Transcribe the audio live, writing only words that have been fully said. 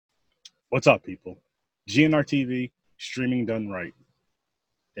What's up, people? GNR TV, streaming done right.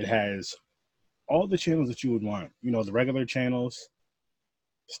 It has all the channels that you would want. You know, the regular channels,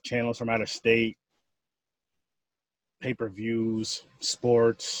 channels from out of state, pay-per-views,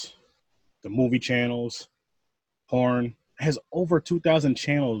 sports, the movie channels, porn. It has over 2,000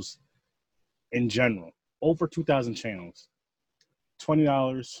 channels in general. Over 2,000 channels.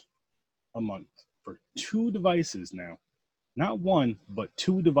 $20 a month for 2 devices now. Not one, but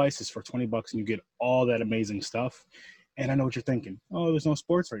 2 devices for $20, and you get all that amazing stuff. And I know what you're thinking. Oh, there's no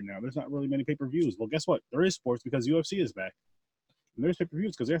sports right now. There's not really many pay-per-views. Well, guess what? There is sports because UFC is back. And there's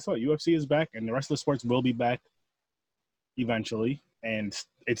pay-per-views because guess what? UFC is back, and the rest of the sports will be back eventually, and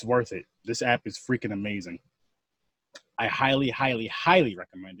it's worth it. This app is freaking amazing. I highly, highly, highly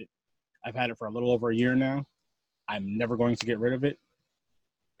recommend it. I've had it for a little over a year now. I'm never going to get rid of it,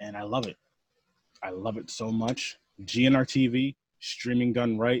 and I love it. I love it so much. GNR TV, streaming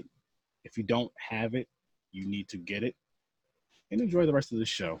done right. If you don't have it, you need to get it. And enjoy the rest of the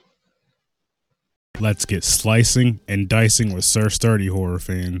show. Let's get slicing and dicing with Sir Sturdy horror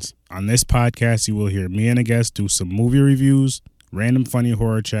fans. On this podcast, you will hear me and a guest do some movie reviews, random funny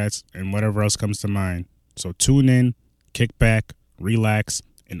horror chats, and whatever else comes to mind. So tune in, kick back, relax,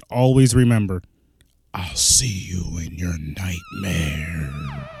 and always remember, I'll see you in your nightmares.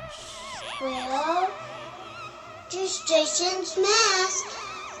 Well, just Jason's mask.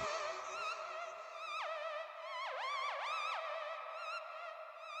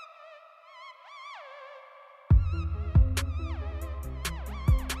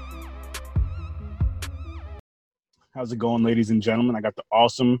 How's it going, ladies and gentlemen? I got the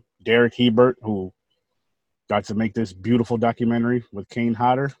awesome Derek Hebert, who got to make this beautiful documentary with Kane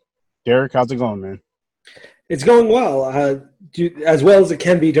Hodder. Derek, how's it going, man? It's going well, as well as it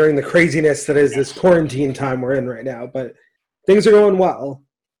can be during the craziness that is this quarantine time we're in right now. But things are going well.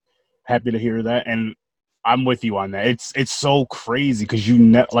 Happy to hear that, and I'm with you on that. It's so crazy because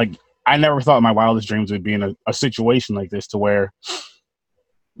I never thought in my wildest dreams would be in a situation like this to where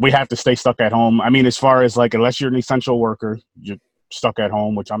we have to stay stuck at home. I mean, as far as unless you're an essential worker, you're stuck at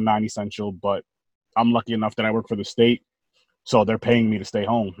home, which I'm not essential, but I'm lucky enough that I work for the state, so they're paying me to stay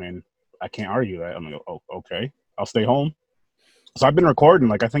home, and I can't argue that. I'm like, oh, okay, I'll stay home. So I've been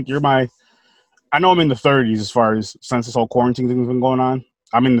recording. I think I know I'm in the 30s as far as since this whole quarantine thing has been going on.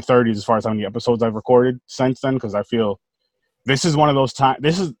 I'm in the 30s as far as how many episodes I've recorded since then, because I feel this is one of those times.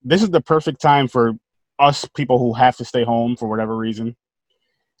 This is the perfect time for us people who have to stay home for whatever reason,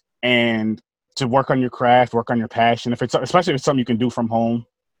 and to work on your craft, work on your passion. Especially if it's something you can do from home,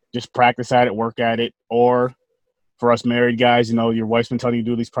 just practice at it, work at it. Or for us married guys, your wife's been telling you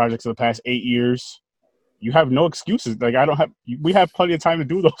to do these projects for the past 8 years. You have no excuses. We have plenty of time to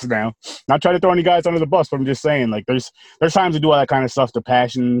do those now. Not trying to throw any guys under the bus, but I'm just saying, there's times to do all that kind of stuff, the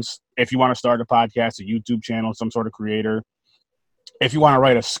passions. If you want to start a podcast, a YouTube channel, some sort of creator. If you want to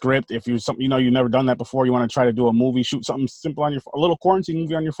write a script, if you've never done that before, you want to try to do a movie, shoot something simple on a little quarantine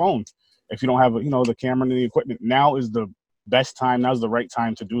movie on your phone. If you don't have, the camera and the equipment, now is the best time. Now's the right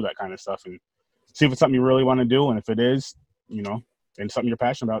time to do that kind of stuff and see if it's something you really want to do. And if it is, and something you're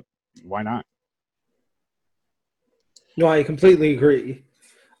passionate about, why not? No, I completely agree.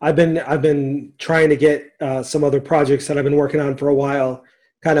 I've been trying to get some other projects that I've been working on for a while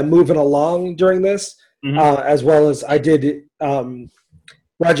kind of moving along during this, as well as I did.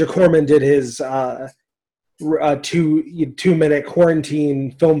 Roger Corman did his 2-minute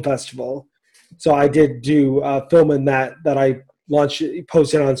quarantine film festival. So I did do film in that I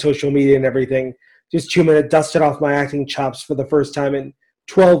posted on social media and everything. Just 2-minute, dusted off my acting chops for the first time in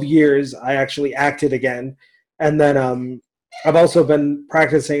 12 years. I actually acted again. And then I've also been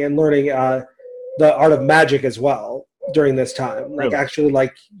practicing and learning the art of magic as well during this time.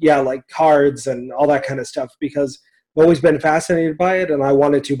 Like cards and all that kind of stuff, because I've always been fascinated by it. And I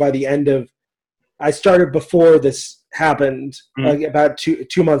wanted to, I started before this happened, about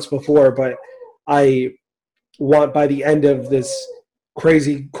two months before, but I want by the end of this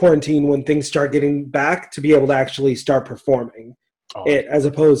crazy quarantine, when things start getting back, to be able to actually start performing it, as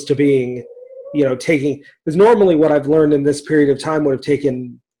opposed to being, because normally what I've learned in this period of time would have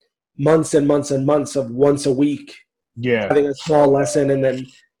taken months and months and months of once a week, having a small lesson, and then,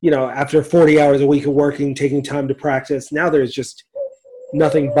 after 40 hours a week of working, taking time to practice. Now there's just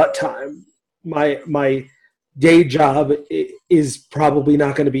nothing but time. My day job is probably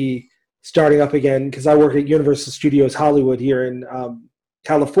not going to be starting up again, because I work at Universal Studios Hollywood here in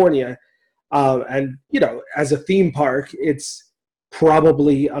California. And, as a theme park, it's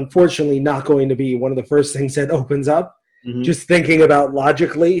probably, unfortunately, not going to be one of the first things that opens up. Just thinking about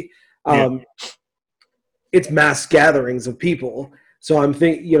logically, it's mass gatherings of people. So I'm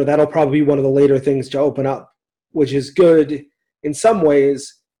thinking, that'll probably be one of the later things to open up, which is good in some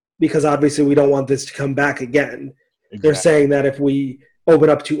ways because obviously we don't want this to come back again. Exactly. They're saying that if we open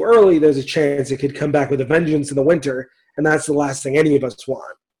up too early, there's a chance it could come back with a vengeance in the winter, and that's the last thing any of us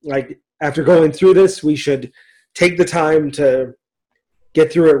want. Like, after going through this, we should take the time to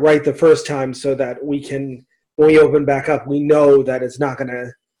get through it right the first time so that we can, when we open back up, we know that it's not going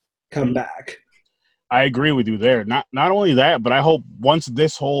to come back. I agree with you there. Not only that, but I hope once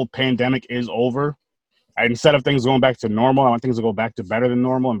this whole pandemic is over, instead of things going back to normal, I want things to go back to better than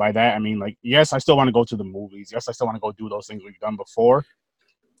normal. And by that, I mean, like, yes, I still want to go to the movies. Yes, I still want to go do those things we've done before.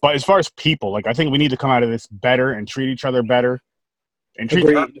 But as far as people, like, I think we need to come out of this better and treat each other better and treat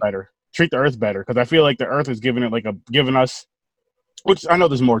the earth better. Treat the earth better. Because I feel like the earth is giving us, which I know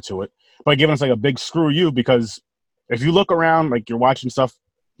there's more to it, but giving us like a big screw you, because if you look around, like, you're watching stuff,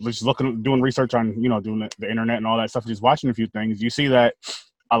 just doing research on, doing the internet and all that stuff, just watching a few things, you see that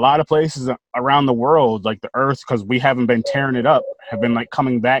a lot of places around the world, like the earth, because we haven't been tearing it up, have been like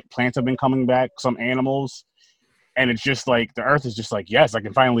coming back. Plants have been coming back, some animals. And it's just like the earth is just like, yes, I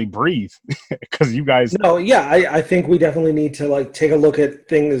can finally breathe because you guys. No, yeah, I think we definitely need to like take a look at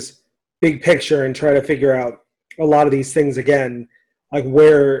things big picture and try to figure out a lot of these things again, like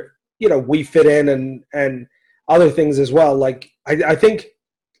where, we fit in and other things as well. Like I think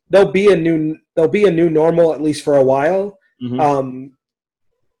there'll be a new normal, at least for a while. Mm-hmm.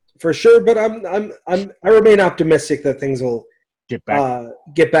 For sure, but I remain optimistic that things will get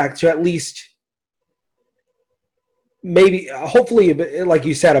back to at least maybe, hopefully, like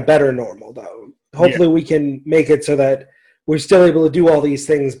you said, a better normal though. Hopefully we can make it so that we're still able to do all these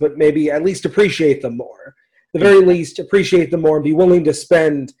things, but maybe at least appreciate them more. At the very least, appreciate them more and be willing to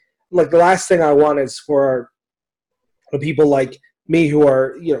spend. Like, the last thing I want is for the people like me who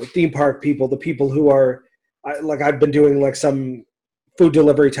are, theme park people, the people who are like, I've been doing like some food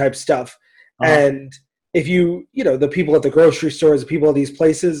delivery type stuff. Uh-huh. And if the people at the grocery stores, the people at these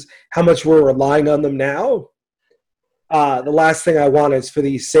places, how much we're relying on them now. The last thing I want is for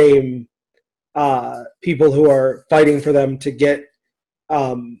these same people who are fighting for them to get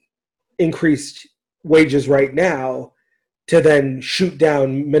increased wages right now to then shoot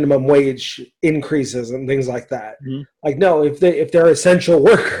down minimum wage increases and things like that. Mm-hmm. Like, no, if they're essential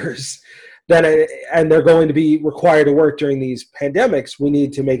workers, then and they're going to be required to work during these pandemics, we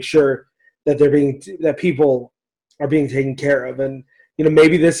need to make sure that that people are being taken care of. And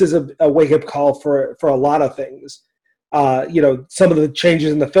maybe this is a wake up call for a lot of things. Some of the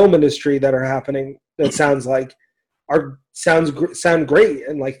changes in the film industry that are happening that sound great,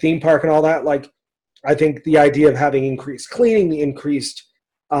 and like theme park and all that. Like, I think the idea of having increased cleaning, increased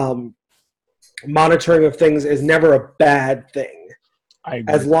monitoring of things is never a bad thing,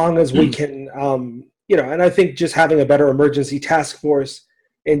 as long as we can, and I think just having a better emergency task force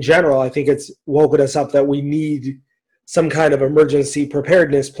in general, I think it's woken us up that we need some kind of emergency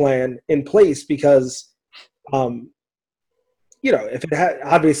preparedness plan in place because, if it had,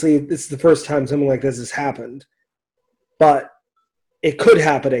 obviously this is the first time something like this has happened, but it could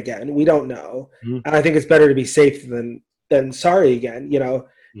happen again. We don't know. Mm-hmm. And I think it's better to be safe than sorry again. Mm-hmm.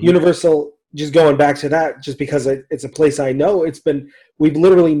 Universal, just going back to that, just because it's a place I know, we've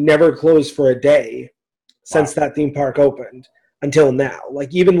literally never closed for a day since that theme park opened until now.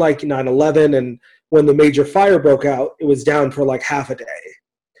 Like, even like 9/11 and when the major fire broke out, it was down for like half a day.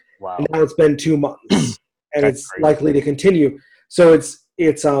 Wow. And now it's been 2 months and it's crazy. Likely to continue. So it's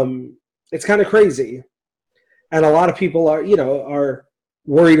kind of crazy. And a lot of people are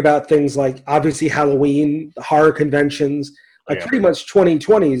worried about things like, obviously, Halloween, the horror conventions. Like, pretty much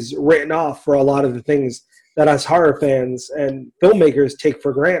 2020 is written off for a lot of the things that us horror fans and filmmakers take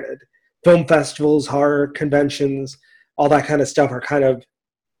for granted. Film festivals, horror conventions, all that kind of stuff are kind of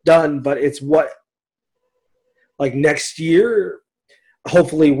done. But it's like next year,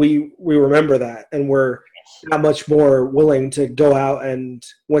 hopefully we remember that and we're not much more willing to go out and,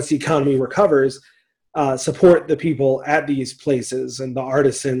 once the economy recovers, support the people at these places and the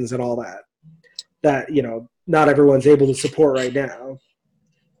artisans and all that not everyone's able to support right now.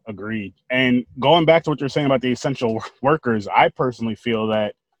 Agreed. And going back to what you're saying about the essential workers, I personally feel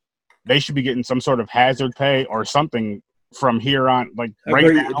that they should be getting some sort of hazard pay or something from here on, like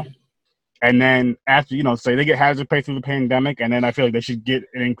right now. And then after, say they get hazard pay through the pandemic, and then I feel like they should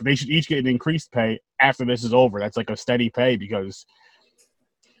each get an increased pay after this is over. That's like a steady pay, because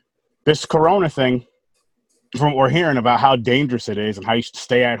this Corona thing, from what we're hearing about how dangerous it is and how you should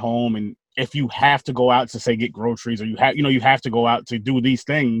stay at home, and if you have to go out to, say, get groceries, or you have to go out to do these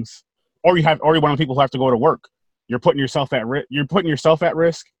things, or you're one of the people who have to go to work, you're putting yourself at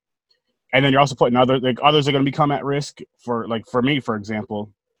risk. And then you're also putting others are going to become at risk for me, for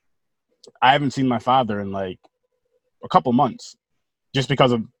example. I haven't seen my father in like a couple months just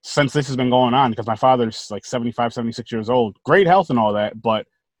because since this has been going on, because my father's like 75, 76 years old, great health and all that, but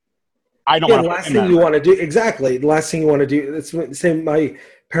I don't want to. The last thing you want to do, exactly. The last thing you want to do. It's the same. My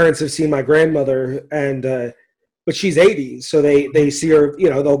parents have seen my grandmother, and but she's 80, so they see her.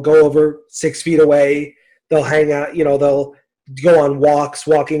 They'll go over 6 feet away. They'll hang out. They'll go on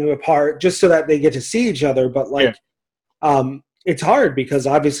walking apart, just so that they get to see each other. But it's hard because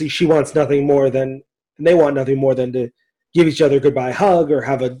obviously she wants nothing more than, and they want nothing more than to give each other a goodbye hug or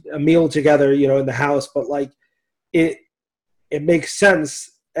have a meal together, in the house. But like it makes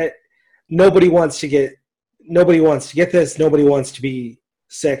sense. Nobody wants to get this. Nobody wants to be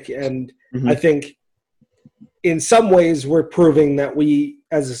sick. And I think in some ways we're proving that we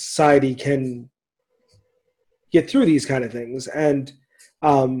as a society can get through these kind of things. And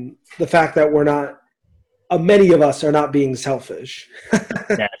the fact that we're not, many of us are not being selfish.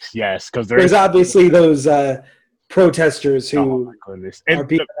 yes. Because there's obviously those protesters who are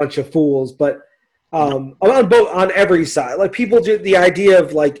being a bunch of fools, but on every side, like people do the idea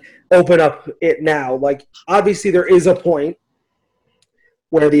of like open up it now. Like obviously there is a point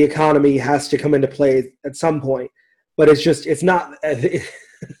where the economy has to come into play at some point, but it's not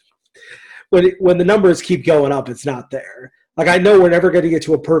when the numbers keep going up, it's not there. Like I know we're never going to get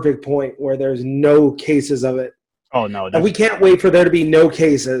to a perfect point where there's no cases of it. Oh no, and we can't wait for there to be no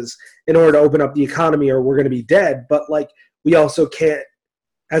cases in order to open up the economy, or we're going to be dead. But like we also can't,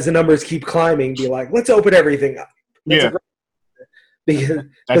 as the numbers keep climbing, be like, let's open everything up.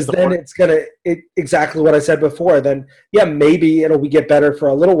 Because then it's exactly what I said before. Then maybe it'll get better for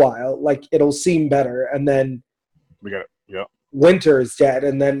a little while. Like it'll seem better, and then winter is dead,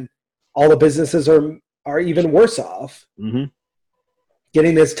 and then all the businesses are even worse off. Mm-hmm.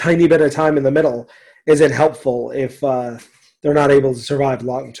 Getting this tiny bit of time in the middle isn't helpful if they're not able to survive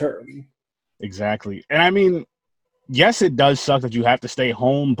long term. Exactly. And I mean, yes, it does suck that you have to stay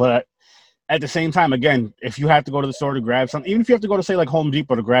home, but at the same time, again, if you have to go to the store to grab something, even if you have to go to say like Home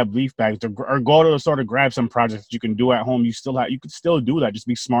Depot to grab leaf bags or go to the store to grab some projects that you can do at home, you could still do that. Just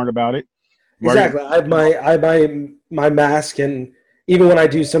be smart about it. Exactly. I have my mask, and even when I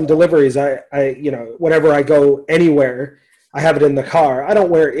do some deliveries, I whenever I go anywhere, I have it in the car. I don't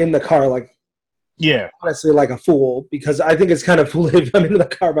wear it in the car honestly like a fool, because I think it's kind of foolish if I'm in the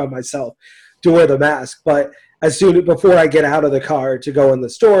car by myself to wear the mask. But before I get out of the car to go in the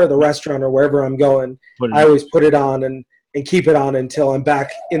store, the restaurant, or wherever I'm going, I always put it on and keep it on until I'm back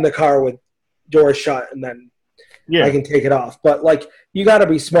in the car with doors shut, and then I can take it off. But like, you got to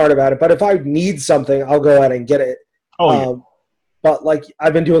be smart about it. But if I need something, I'll go out and get it. But like,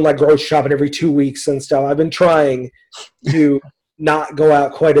 I've been doing like grocery shopping every 2 weeks and stuff. I've been trying to not go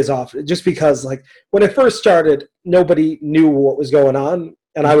out quite as often, just because like when it first started, nobody knew what was going on.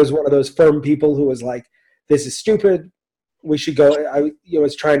 And I was one of those firm people who was like, this is stupid. We should go. I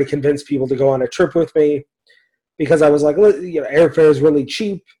was trying to convince people to go on a trip with me, because I was like, airfare is really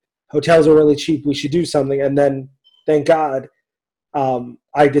cheap. Hotels are really cheap. We should do something. And then, thank God,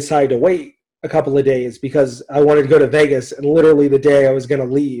 I decided to wait a couple of days because I wanted to go to Vegas. And literally the day I was going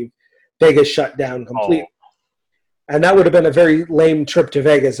to leave, Vegas shut down completely. And that would have been a very lame trip to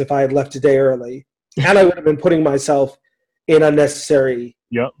Vegas if I had left a day early. And I would have been putting myself in unnecessary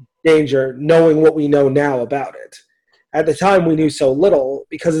danger, knowing what we know now about it. At the time, we knew so little,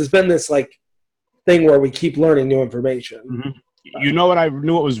 because it's been this like thing where we keep learning new information. Mm-hmm. You know what I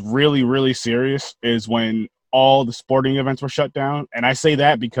knew it was really, really serious is when all the sporting events were shut down. And I say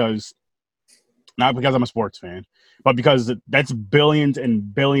that not because I'm a sports fan, but because that's billions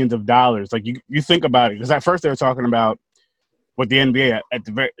and billions of dollars. Like you think about it, because at first they were talking about with the NBA at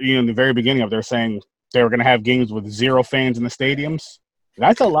the very, in the very beginning of, they're saying they were going to have games with 0 fans in the stadiums.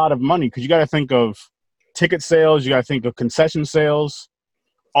 That's a lot of money, because you got to think of ticket sales, you got to think of concession sales,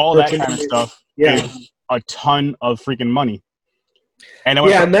 all that kind of stuff. Is a ton of freaking money. And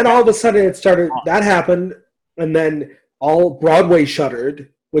and then all of a sudden it started. That happened, and then all Broadway shuttered,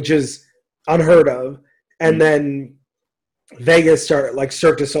 which is unheard of. And then Vegas started, like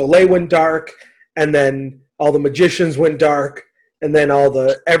Cirque du Soleil went dark, and then all the magicians went dark, and then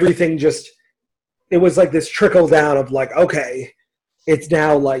everything just, it was like this trickle down of like, okay, it's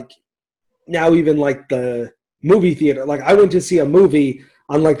now even like the movie theater. Like I went to see a movie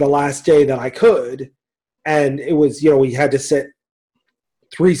on like the last day that I could, and it was, we had to sit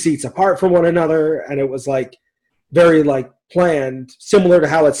 3 seats apart from one another, and it was like very like planned, similar to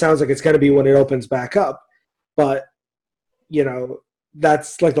how it sounds like it's going to be when it opens back up. But,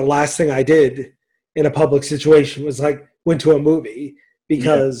 that's like the last thing I did in a public situation was like went to a movie,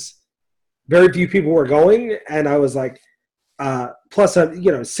 because very few people were going, and I was like, plus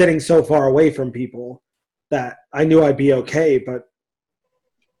I'm sitting so far away from people that I knew I'd be okay. But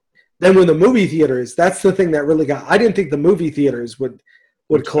then when the movie theaters, that's the thing that really I didn't think the movie theaters would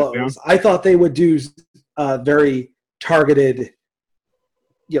close. I thought they would do very targeted,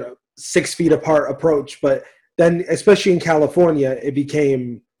 6 feet apart approach. But then, especially in California, it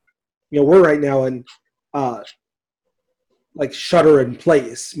became, we're right now in like shutter in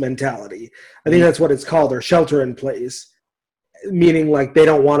place mentality. I think that's what it's called, or shelter in place, meaning like they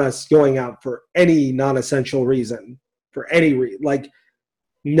don't want us going out for any non-essential reason, for any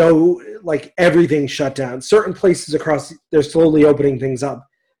everything's shut down. Certain places across, they're slowly opening things up.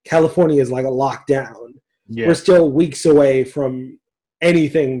 California is like a lockdown. Yeah. We're still weeks away from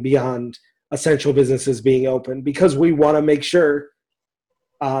anything beyond essential businesses being open because we want to make sure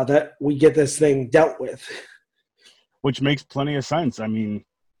that we get this thing dealt with. Which makes plenty of sense. I mean,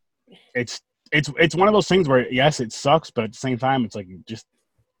 it's one of those things where, yes, it sucks, but at the same time, it's like, just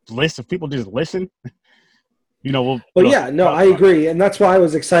listen. If people just listen, I agree. And that's why I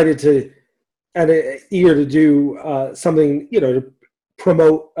was excited eager to do something, to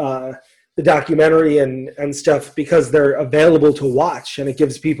promote the documentary and stuff, because they're available to watch, and it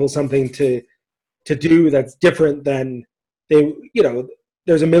gives people something to do that's different than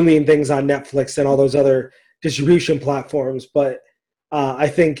there's a million things on Netflix and all those other distribution platforms. But I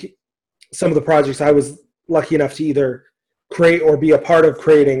think some of the projects I was lucky enough to either create or be a part of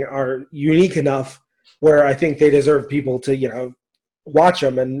creating are unique enough where I think they deserve people to, watch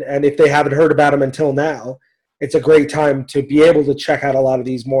them. And if they haven't heard about them until now, it's a great time to be able to check out a lot of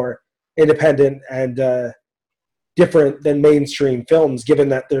these more independent and different than mainstream films, given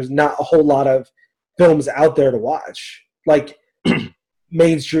that there's not a whole lot of films out there to watch. Like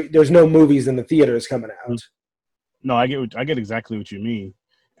mainstream, there's no movies in the theaters coming out. No, I get exactly what you mean.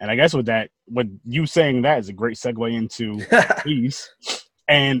 And I guess with you saying that is a great segue into these.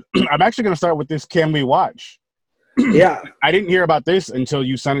 And I'm actually going to start with this Can We Watch? Yeah. I didn't hear about this until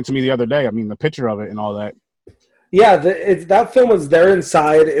you sent it to me the other day. I mean, the picture of it and all that. Yeah, that film was There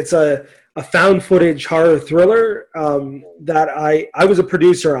Inside. It's a found footage horror thriller that I was a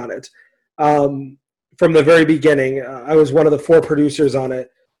producer on it from the very beginning. I was one of the 4 producers on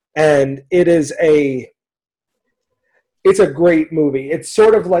it. And it's a great movie. It's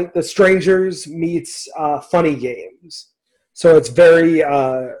sort of like The Strangers meets Funny Games. So it's very,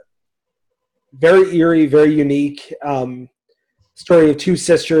 very eerie, very unique. Story of 2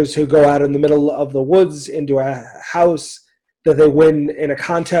 sisters who go out in the middle of the woods into a house that they win in a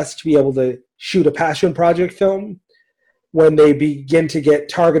contest to be able to shoot a passion project film, when they begin to get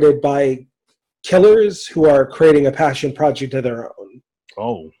targeted by killers who are creating a passion project of their own.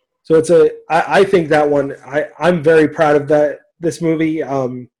 Oh. So I think that one, I'm very proud of this movie.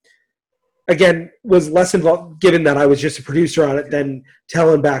 Again, was less involved, given that I was just a producer on it, than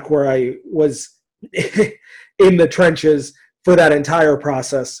telling back where I was in the trenches for that entire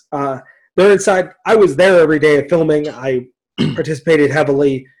process. There Inside, I was there every day of filming. I participated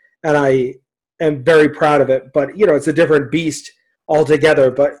heavily, and I am very proud of it. But, it's a different beast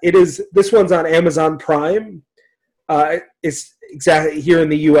altogether. But this one's on Amazon Prime. It's exactly here in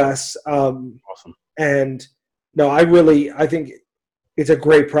the U.S. Awesome. And no, I think it's a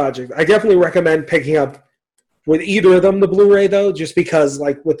great project. I definitely recommend picking up with either of them the Blu-ray, though, just because,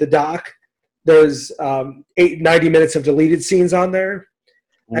 like with the doc, there's 90 minutes of deleted scenes on there,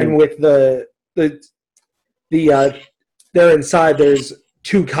 and with the There Inside, there's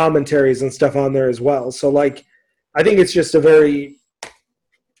 2 commentaries and stuff on there as well. So, like, I think it's just a very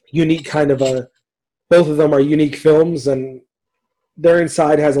unique kind of both of them are unique films, and There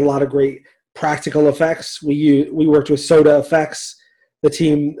Inside has a lot of great practical effects. We worked with Soda Effects, the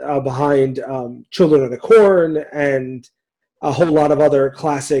team behind Children of the Corn and a whole lot of other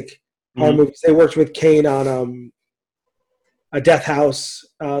classic horror movies. They worked with Kane on a Death House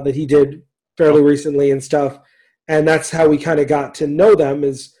that he did fairly recently and stuff. And that's how we kind of got to know them.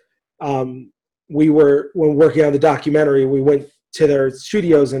 Is when working on the documentary, we went to their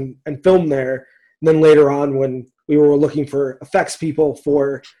studios and filmed there. And then later on, when we were looking for effects people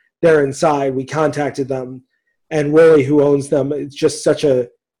for There Inside, we contacted them. And Willie, who owns them, is just such a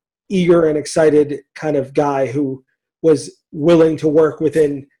eager and excited kind of guy who was willing to work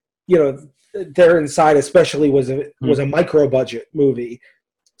within, There Inside especially was a micro budget movie.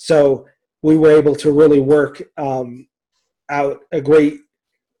 So we were able to really work out a great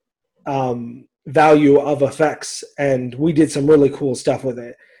value of effects, and we did some really cool stuff with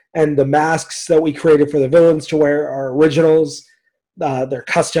it. And the masks that we created for the villains to wear are originals. They're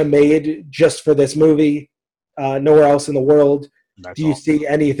custom made just for this movie. Nowhere else in the world do you see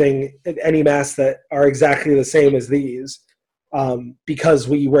any masks that are exactly the same as these? Because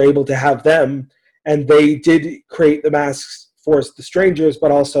we were able to have them, and they did create the masks for the Strangers,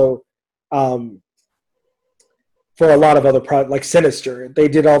 but also for a lot of other like Sinister. They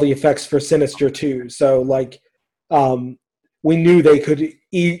did all the effects for Sinister too. So like we knew they could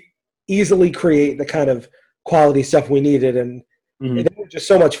easily create the kind of quality stuff we needed, and they were just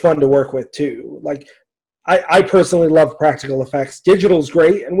so much fun to work with too. Like I personally love practical effects. Digital's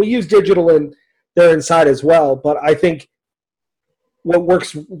great, and we use digital in there inside as well, but I think what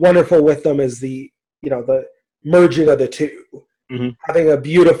works wonderful with them is the merging of the two. Having a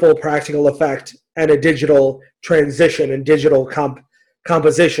beautiful practical effect and a digital transition and digital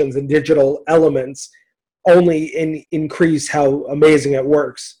compositions and digital elements only increase how amazing it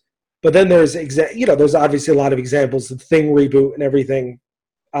works. But then there's there's obviously a lot of examples, the Thing reboot and everything,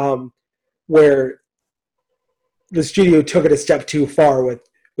 where the studio took it a step too far with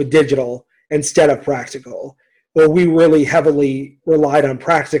digital instead of practical, where we really heavily relied on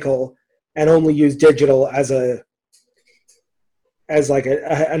practical and only used digital as a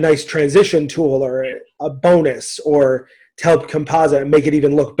nice transition tool or a bonus or to help composite and make it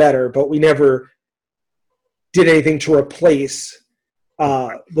even look better. But we never did anything to replace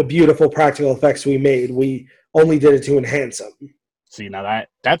the beautiful practical effects we made. We only did it to enhance them. See, now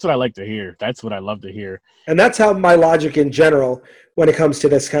that's what I like to hear. That's what I love to hear. And that's how my logic in general when it comes to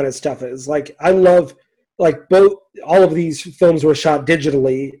this kind of stuff is. Like, I love, like, all of these films were shot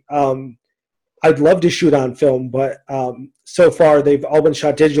digitally. I'd love to shoot on film, but so far they've all been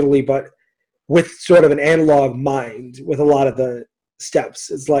shot digitally, but with sort of an analog mind with a lot of the steps.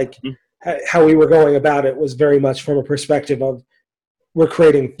 It's like how we were going about it was very much from a perspective of we're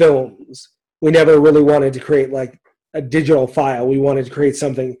creating films. We never really wanted to create like a digital file. We wanted to create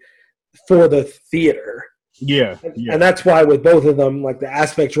something for the theater. Yeah. And that's why with both of them, like the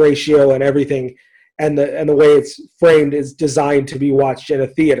aspect ratio and everything and the way it's framed is designed to be watched in a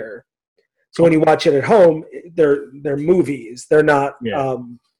theater. So when you watch it at home, they're movies. They're not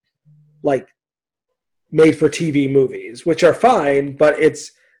like made for TV movies, which are fine, but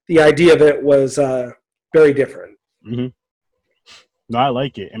the idea of it was very different. No, I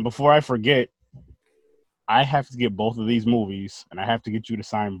like it. And before I forget, I have to get both of these movies, and I have to get you to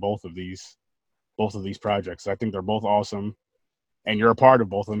sign both of these projects. I think they're both awesome, and you're a part of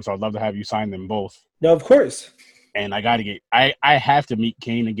both of them, so I'd love to have you sign them both. No, of course. And I have to meet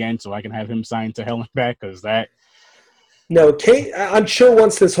Kane again so I can have him signed To Hell and Back, because that. No, Kane. I'm sure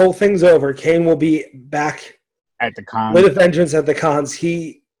once this whole thing's over, Kane will be back at the con with a vengeance at the cons.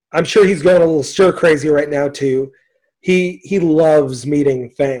 I'm sure he's going a little stir crazy right now too. He loves meeting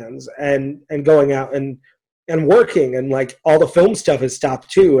fans and going out and working, and like all the film stuff is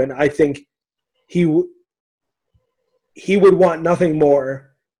stopped too. And I think he would want nothing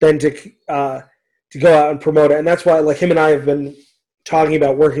more than to go out and promote it. And that's why like him and I have been talking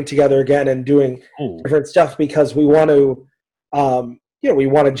about working together again and doing different stuff, because we want to we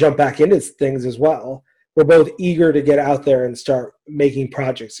want to jump back into things as well. We're both eager to get out there and start making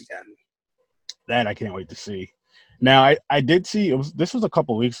projects again. That I can't wait to see. Now I did see this was a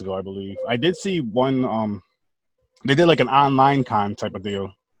couple weeks ago, I believe. I did see one they did like an online con type of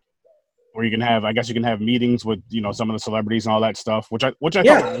deal where you can have meetings with some of the celebrities and all that stuff, which I thought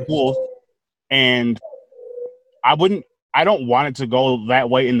was cool. And I don't want it to go that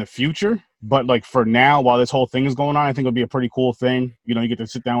way in the future, but like for now, while this whole thing is going on, I think it'll be a pretty cool thing. You get to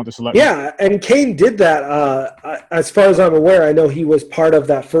sit down with the celebrities. Yeah, and Kane did that. As far as I'm aware, I know he was part of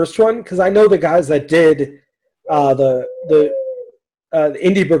that first one, because I know the guys that did the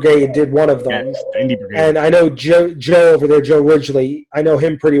Indie Brigade did one of them. Yes, the Indie Brigade. And I know Joe over there, Joe Ridgely. I know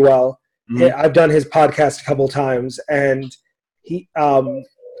him pretty well. I've done his podcast a couple of times, and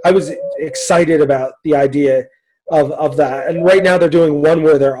I was excited about the idea of that. And right now they're doing one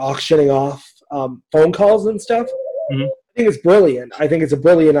where they're auctioning off phone calls and stuff. I think it's brilliant. I think it's a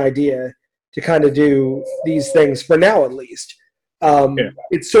brilliant idea to kind of do these things for now, at least.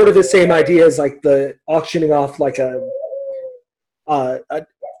 It's sort of the same idea as like the auctioning off like a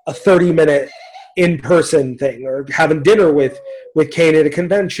 30-minute in-person thing, or having dinner with Kane at a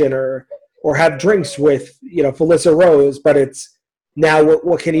convention, or have drinks with Felissa Rose. But it's now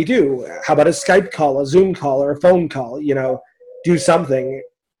what can he do? How about a Skype call, a Zoom call, or a phone call? Do something,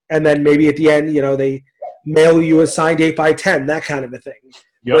 and then maybe at the end they mail you a signed 8x10, that kind of a thing.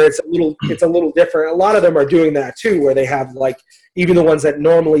 Yep. Where it's a little different. A lot of them are doing that too, where they have like even the ones that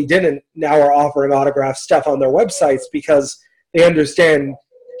normally didn't now are offering autographed stuff on their websites, because they understand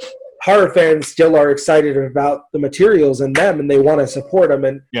horror fans still are excited about the materials in them, and they want to support them.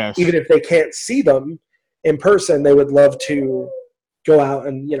 And even if they can't see them in person, they would love to go out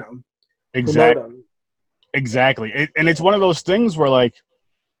and promote them. Exactly. And it's one of those things where, like,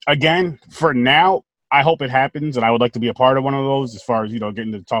 again, for now, I hope it happens, and I would like to be a part of one of those as far as,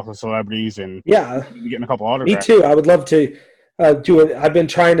 getting to talk to celebrities and getting a couple autographs. Me too. I would love to do it. I've been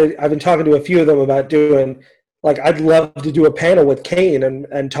talking to a few of them about doing, like, I'd love to do a panel with Kane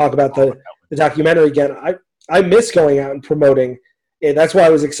and talk about the documentary again. I miss going out and promoting. And that's why I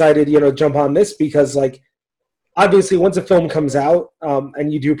was excited, jump on this, because, like, obviously once a film comes out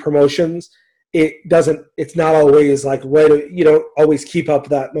and you do promotions, it's not always like you don't always keep up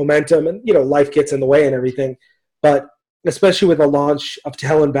that momentum, and life gets in the way and everything. But especially with the launch of To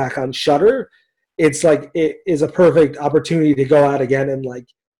Hell and Back on Shudder, it's like it is a perfect opportunity to go out again and, like,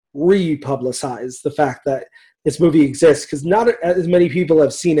 republicize the fact that this movie exists, because not as many people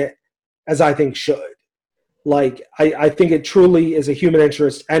have seen it as I think should. Like, I think it truly is a human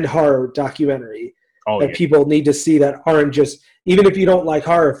interest and horror documentary that people need to see, that aren't just, even if you don't like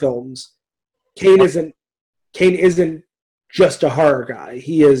horror films, Kane isn't just a horror guy.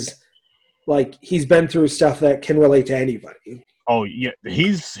 He is, like, he's been through stuff that can relate to anybody. Oh yeah,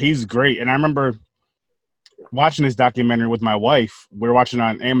 he's great. And I remember watching this documentary with my wife. We were watching it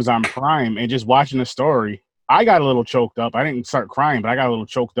on Amazon Prime, and just watching the story, I got a little choked up. I didn't start crying, but I got a little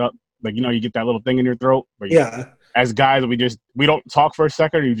choked up. Like, you get that little thing in your throat. As guys, we don't talk for a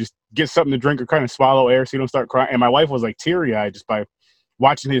second. You just get something to drink or kind of swallow air so you don't start crying. And my wife was, like, teary-eyed just by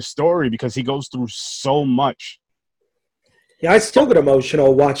watching his story, because he goes through so much. Yeah, I still get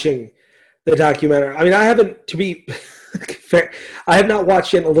emotional watching the documentary. I mean, I haven't, to be fair, I have not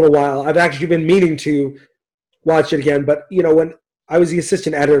watched it in a little while. I've actually been meaning to watch it again, but when I was the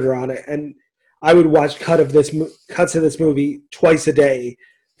assistant editor on it, and I would watch cuts of this movie twice a day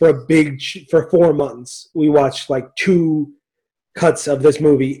for 4 months. We watched, like, 2 cuts of this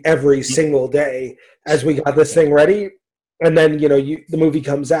movie every single day as we got this thing ready. And then, the movie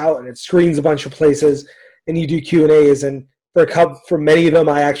comes out and it screens a bunch of places, and you do Q&As. And for many of them,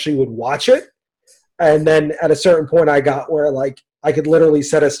 I actually would watch it. And then at a certain point, I got where, like, I could literally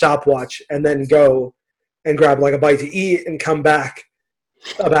set a stopwatch and then go and grab, like, a bite to eat and come back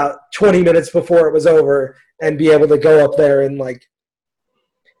about 20 minutes before it was over and be able to go up there and, like,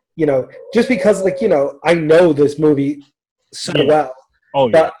 just because, like, I know this movie so well. Oh,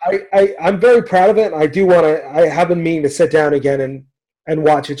 yeah. But I'm very proud of it, and I have been meaning to sit down again and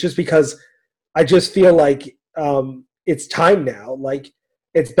watch it, just because I just feel like it's time now. Like,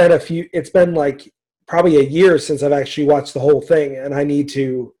 it's been like probably a year since I've actually watched the whole thing, and I need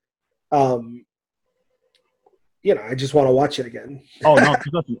to, I just want to watch it again. Oh no,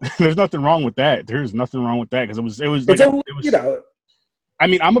 there's nothing wrong with that. There's nothing wrong with that, because it was. I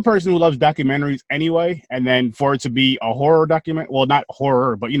mean, I'm a person who loves documentaries anyway, and then for it to be a horror document, well, not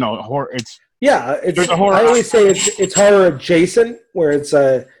horror, but horror. There's a horror. I always say it's horror adjacent, where it's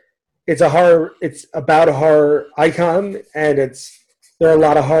a horror. It's about a horror icon, and there are a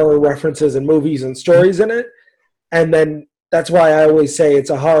lot of horror references and movies and stories in it, and then that's why I always say it's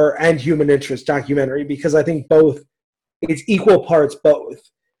a horror and human interest documentary, because I think it's equal parts both,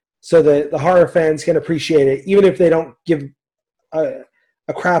 so that the horror fans can appreciate it, even if they don't give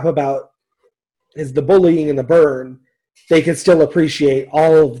a crap about the bullying and the burn. They can still appreciate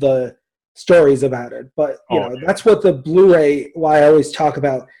all of the stories about it. But that's what the Blu-ray, why I always talk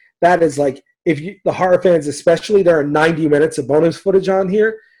about that, is like, the horror fans especially, there are 90 minutes of bonus footage on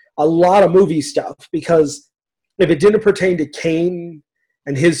here, a lot of movie stuff, because if it didn't pertain to Kane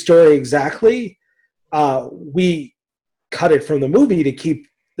and his story exactly, we cut it from the movie to keep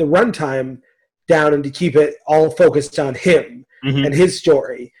the runtime down and to keep it all focused on him and his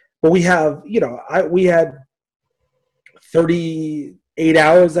story. But we have, we had 38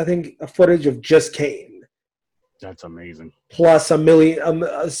 hours, I think, of footage of just Kane. That's amazing. Plus a million.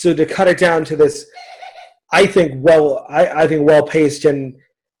 So to cut it down to this, I think well-paced and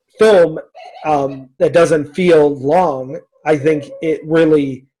film that doesn't feel long. I think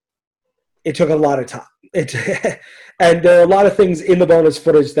it took a lot of time. And there are a lot of things in the bonus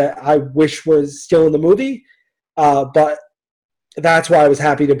footage that I wish was still in the movie, but that's why I was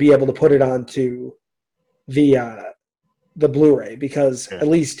happy to be able to put it onto the Blu-ray, because at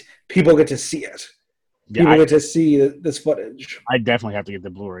least people get to see it. People get to see this footage. I definitely have to get the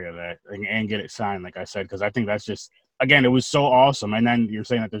Blu-ray of that and get it signed, like I said, because I think that's just, again, it was so awesome. And then you're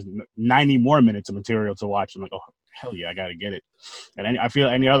saying that there's 90 more minutes of material to watch. I'm like, oh, hell yeah, I got to get it. And I feel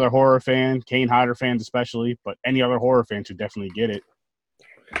any other horror fan, Kane Hodder fans especially, but any other horror fan should definitely get it.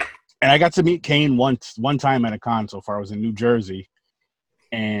 And I got to meet Kane one time at a con so far. I was in New Jersey.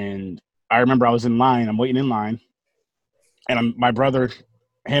 And I remember I was in line. I'm waiting in line. And my brother,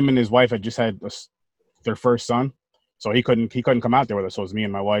 him and his wife had just had their first son. so he couldn't come out there with us. So it was me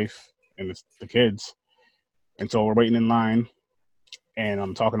and my wife and the kids, and so we're waiting in line, and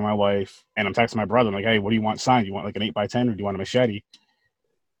I'm talking to my wife, and I'm texting my brother. I'm like, hey, what do you want signed? Do you want like an 8x10 or do you want a machete?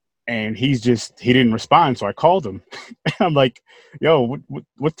 And he didn't respond, so I called him. I'm like, yo,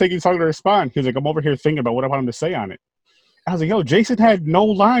 what's taking so long to respond? He was like, I'm over here thinking about what I want him to say on it. I was like, yo, Jason had no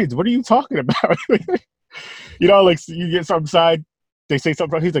lines. What are you talking about? Like you get some side, they say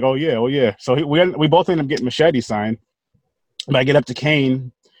something. He's like, oh yeah. So we both end up getting machete signed. But I get up to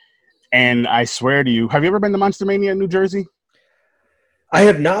Kane, and I swear to you, have you ever been to Monster Mania in New Jersey? I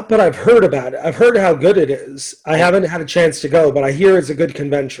have not, but I've heard about it. I've heard how good it is. I haven't had a chance to go, but I hear it's a good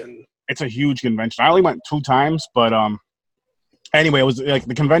convention. It's a huge convention. I only went 2 times, but anyway, it was like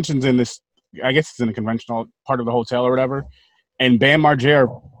the convention's in this. I guess it's in the conventional part of the hotel or whatever. And Bam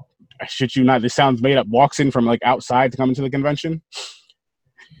Margera, I shit you not, this sounds made up, walks in from like outside to come into the convention,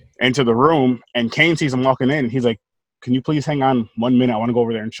 into the room, and Kane sees him walking in, and he's like, "Can you please hang on 1 minute? I want to go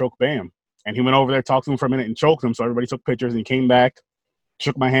over there and choke Bam." And he went over there, talked to him for a minute, and choked him. So everybody took pictures, and he came back,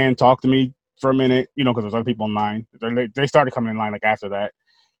 shook my hand, talked to me for a minute, because there's other people in line. They started coming in line like after that.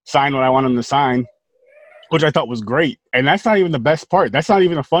 Signed what I wanted them to sign, which I thought was great. And that's not even the best part. That's not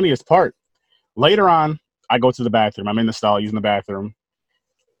even the funniest part. Later on, I go to the bathroom. I'm in the stall using the bathroom.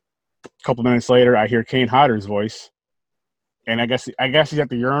 A couple minutes later, I hear Kane Hodder's voice. And I guess he's at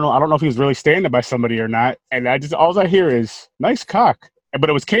the urinal. I don't know if he was really standing by somebody or not. And all I hear is, nice cock. But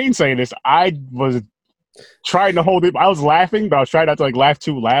it was Kane saying this. I was trying to hold it. I was laughing, but I was trying not to laugh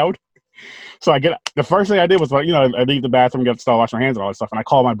too loud. So the first thing I did was, I leave the bathroom, get up to stall, wash my hands and all that stuff. And I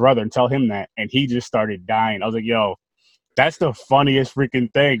call my brother and tell him that. And he just started dying. I was like, yo, that's the funniest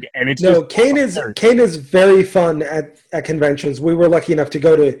freaking thing. And it's Kane is very fun at conventions. We were lucky enough to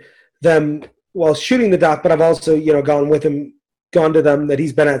go to them while shooting the doc, but I've also, gone to them that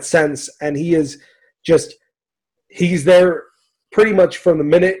he's been at since. And he is he's there pretty much from the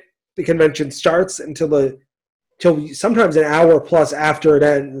minute the convention starts until sometimes an hour plus after it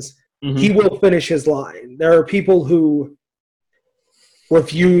ends. Mm-hmm. He will finish his line. There are people who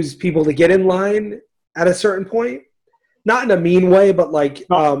refuse people to get in line at a certain point. Not in a mean way, but I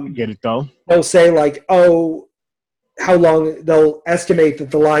get it though. They'll say oh, how long? They'll estimate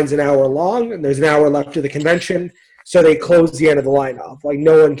that the line's an hour long and there's an hour left of the convention, so they close the end of the line off.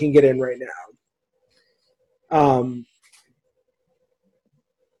 No one can get in right now.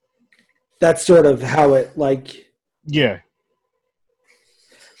 That's sort of how it yeah.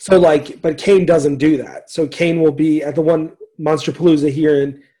 So but Kane doesn't do that. So Kane will be at the one Monsterpalooza here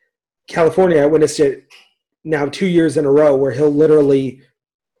in California. I witnessed it now 2 years in a row where he'll literally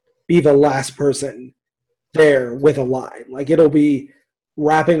be the last person there with a line. It'll be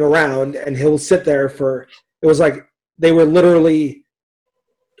wrapping around and he'll sit there it was they were literally,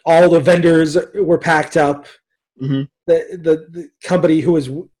 all the vendors were packed up. Mm-hmm. The company who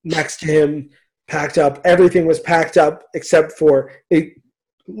was next to him packed up. Everything was packed up except for they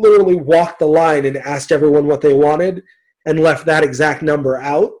literally walked the line and asked everyone what they wanted and left that exact number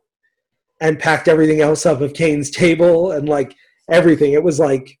out and packed everything else up of Kane's table and everything. It was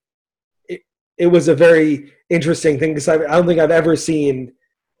it was a very interesting thing because I don't think I've ever seen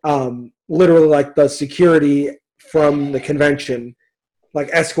literally the security from the convention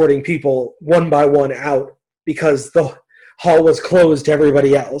escorting people one by one out because the hall was closed to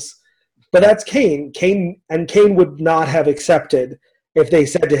everybody else. But that's Kane. Kane would not have accepted if they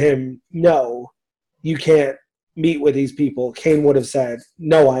said to him, no, you can't meet with these people. Kane would have said,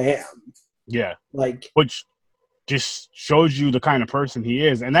 no, I am. Yeah. Which just shows you the kind of person he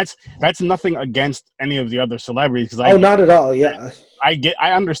is. And that's nothing against any of the other celebrities. Not at all. Yeah. I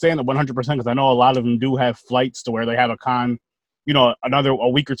understand it 100% because I know a lot of them do have flights to where they have a con, a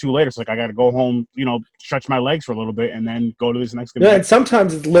week or two later. It's I got to go home, stretch my legs for a little bit and then go to this next convention. Yeah. And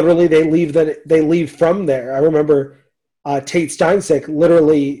sometimes it's literally they leave from there. I remember Tate Steinsick,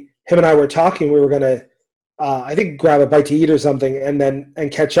 literally, him and I were talking. We were going to, I think, grab a bite to eat or something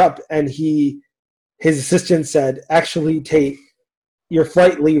and catch up. And his assistant said, actually, Tate, your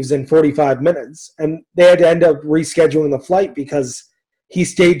flight leaves in 45 minutes. And they had to end up rescheduling the flight because he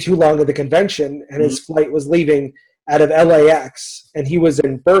stayed too long at the convention and his flight was leaving out of LAX and he was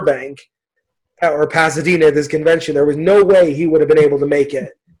in Burbank or Pasadena at this convention. There was no way he would have been able to make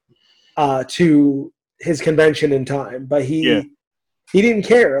it to his convention in time, but he didn't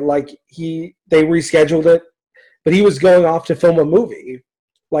care. They rescheduled it, but he was going off to film a movie,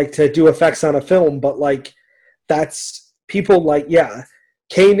 to do effects on a film. But that's people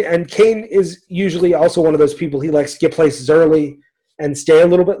Kane is usually also one of those people. He likes to get places early and stay a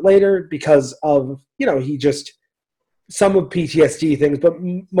little bit later because of, he just, some of PTSD things, but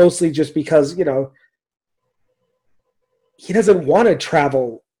mostly just because, he doesn't want to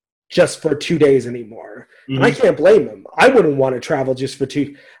travel just for 2 days anymore. And I Mhm. can't blame him. I wouldn't want to travel just for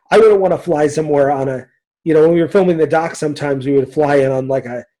two. I wouldn't want to fly somewhere on a, when we were filming the doc, sometimes we would fly in on like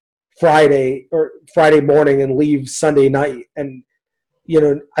a Friday morning and leave Sunday night. And,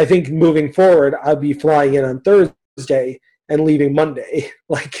 I think moving forward, I'd be flying in on Thursday and leaving Monday.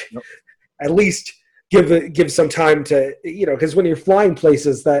 Like, Yep. at least give some time to, because when you're flying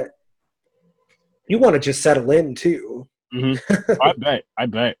places that you want to just settle in too. Mhm. I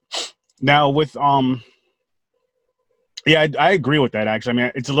bet. Now with yeah, I agree with that. Actually, I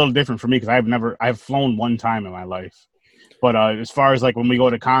mean, it's a little different for me because I've flown one time in my life. But as far as like when we go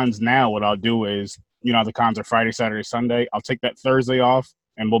to cons now, what I'll do is, the cons are Friday, Saturday, Sunday. I'll take that Thursday off,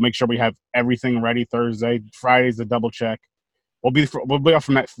 and we'll make sure we have everything ready Thursday. Friday's the double check. We'll be off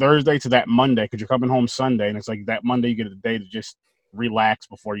from that Thursday to that Monday because you're coming home Sunday, and it's like that Monday you get a day to just relax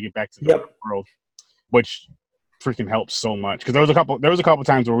before you get back to the Yep. world, which freaking helps so much. Because there was a couple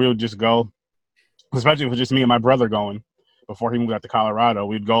times where we would just go, especially if it was just me and my brother going. Before he moved out to Colorado,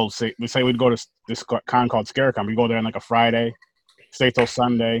 we'd go. We'd go to this con called Scarecon. We go there on like a Friday, stay till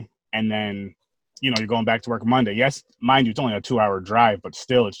Sunday, and then you're going back to work Monday. Yes, mind you, it's only a 2-hour drive, but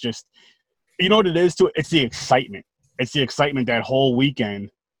still, it's just what it is to it. It's the excitement. It's the excitement that whole weekend.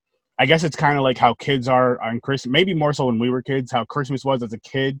 I guess it's kind of like how kids are on Christmas. Maybe more so when we were kids, how Christmas was as a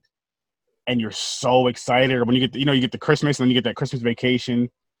kid, and you're so excited. Or when you get you get the Christmas, and then you get that Christmas vacation,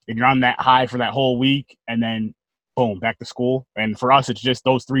 and you're on that high for that whole week, and then boom, back to school. And for us, it's just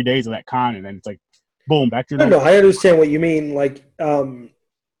those 3 days of that con, and then it's like, boom, back to No, I understand what you mean. Like,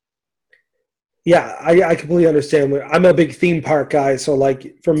 yeah, I completely understand. I'm a big theme park guy, so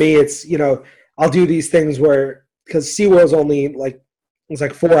like for me, it's I'll do these things where because SeaWorld's only like it's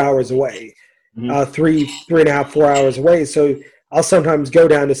like 4 hours away, Mhm. 3.5, 4 hours away. So I'll sometimes go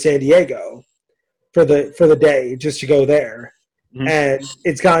down to San Diego for the day just to go there, Mhm. and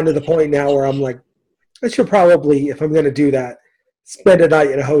it's gotten to the point now where I'm like, I should probably, if I'm going to do that, spend a night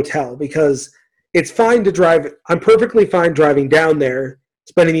in a hotel because it's fine to drive. I'm perfectly fine driving down there,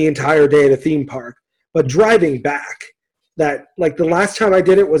 spending the entire day at a theme park, but driving back, that like the last time I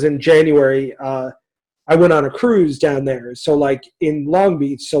did it was in January. I went on a cruise down there, so like in Long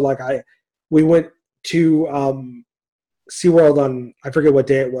Beach. So like we went to SeaWorld on I forget what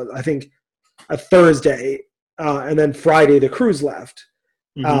day it was. I think a Thursday, and then Friday the cruise left.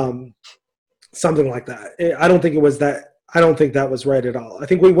 Mhm. Something like that. I don't think it was that. I don't think that was right at all. I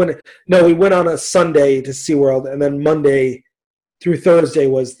think we went on a Sunday to SeaWorld, and then Monday through Thursday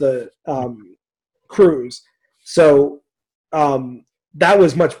was the cruise. So that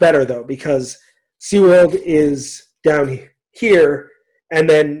was much better, though, because SeaWorld is down here, and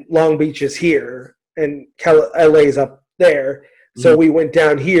then Long Beach is here, and LA is up there. So Mhm. we went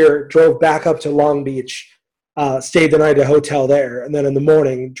down here, drove back up to Long Beach, stayed the night at a hotel there, and then in the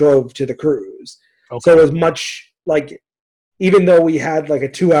morning drove to the cruise. So Okay. it was much like, even though we had like a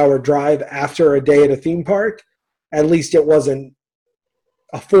 2-hour drive after a day at a theme park, at least it wasn't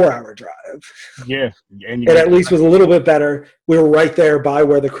a 4-hour drive. Yeah, and you It get at least was a little bit better. We were right there by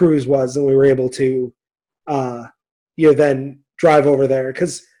where the cruise was, and we were able to, then drive over there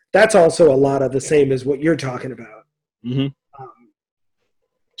because that's also a lot of the same as what you're talking about. Mhm. Um,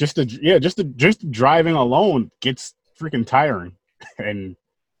 just driving alone gets freaking tiring and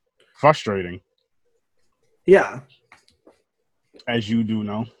frustrating, yeah, as you do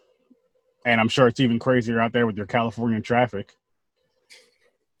know. And I'm sure it's even crazier out there with your California traffic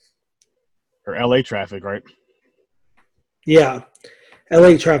or LA traffic, right? yeah.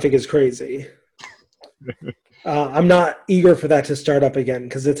 LA traffic is crazy. I'm not eager for that to start up again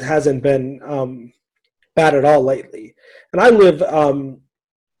because it hasn't been bad at all lately. And I live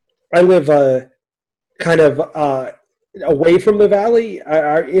kind of away from the valley,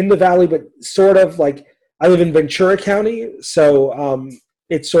 in the valley, but sort of like I live in Ventura County, so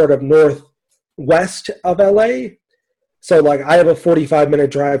it's sort of northwest of LA. So like I have a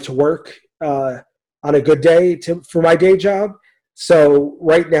 45-minute drive to work on a good day for my day job. So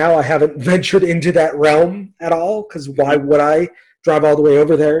right now I haven't ventured into that realm at all because why would I drive all the way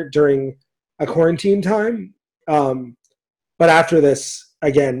over there during a quarantine time? But after this,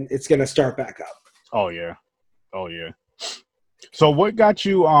 again, it's going to start back up. Oh yeah. Oh yeah. So what got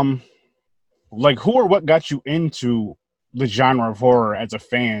you like who or what got you into the genre of horror as a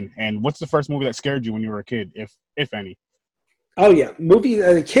fan, and what's the first movie that scared you when you were a kid, if any? Oh yeah, movies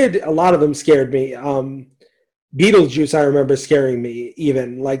as a kid, a lot of them scared me. Beetlejuice, I remember scaring me.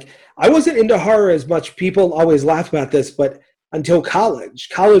 Even like I wasn't into horror as much. People always laugh about this, but until college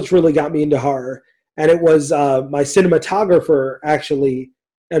really got me into horror, and it was my cinematographer actually,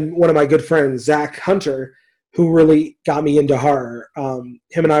 and one of my good friends, Zach Hunter, who really got me into horror.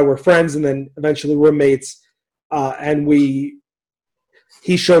 Him and I were friends and then eventually roommates. And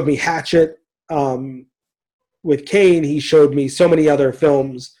he showed me Hatchet with Kane. He showed me so many other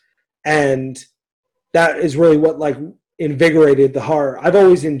films. And that is really what like invigorated the horror. I've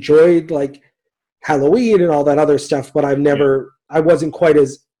always enjoyed like Halloween and all that other stuff, but I wasn't quite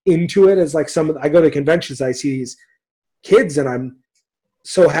as into it as like I go to conventions, I see these kids and I'm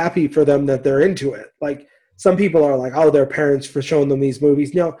so happy for them that they're into it. Like some people are like, oh, their parents for showing them these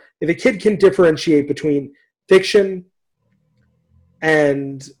movies. No, if a kid can differentiate between fiction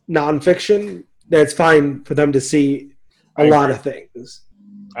and nonfiction, then it's fine for them to see a lot of things.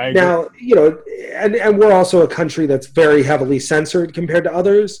 Now, you know, and we're also a country that's very heavily censored compared to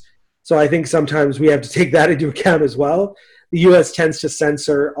others. So I think sometimes we have to take that into account as well. The U.S. tends to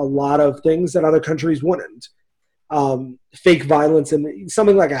censor a lot of things that other countries wouldn't. Fake violence and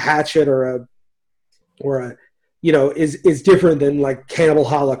something like a Hatchet or a you know is different than like Cannibal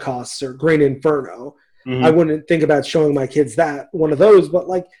Holocausts or Green Inferno. Mm-hmm. I wouldn't think about showing my kids one of those, but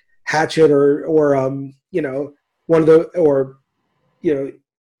like Hatchet or you know one of the or you know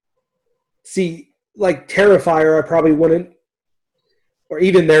see like Terrifier I probably wouldn't, or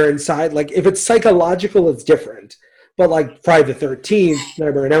even They're Inside. Like if it's psychological, it's different. But like Friday the 13th,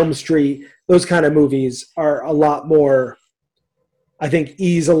 Nightmare on Elm Street, those kind of movies are a lot more, I think,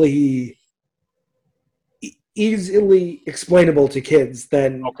 easily explainable to kids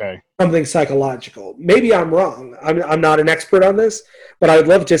than something psychological. Maybe I'm wrong. I'm not an expert on this, but I would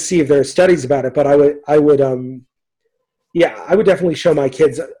love to see if there are studies about it. But I would definitely show my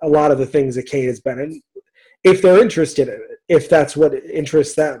kids a lot of the things that Kane has been in, if they're interested in it, if that's what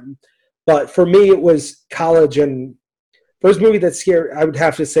interests them. But for me, it was college, and first movie that scared, I would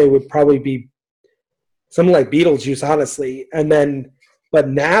have to say, would probably be something like Beetlejuice, honestly. And then, but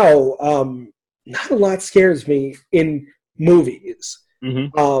now, not a lot scares me in movies.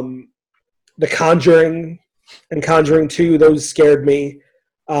 Mm-hmm. The Conjuring and Conjuring 2, those scared me.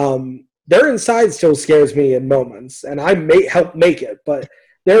 They're Inside still scares me in moments, and I may help make it, but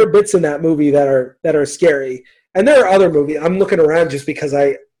there are bits in that movie that are scary. And there are other movies. I'm looking around just because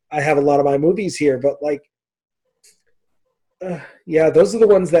I have a lot of my movies here, but like, those are the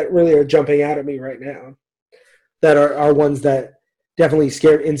ones that really are jumping out at me right now. That are ones that definitely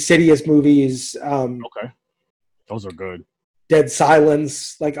scare. Insidious movies. Those are good. Dead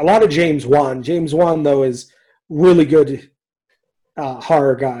Silence, like a lot of James Wan. James Wan though is really good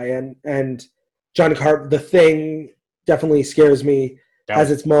horror guy, and John Carpenter. The Thing definitely scares me.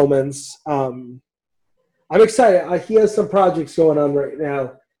 Has its moments. I'm excited. He has some projects going on right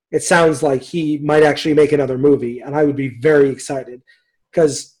now. It sounds like he might actually make another movie, and I would be very excited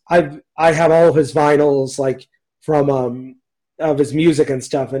because I have all of his vinyls, like from of his music and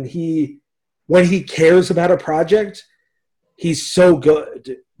stuff. And when he cares about a project, he's so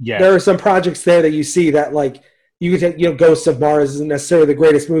good. Yeah, there are some projects there that you see that like you could take. Ghosts of Mars isn't necessarily the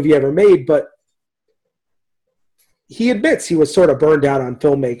greatest movie ever made, but he admits he was sort of burned out on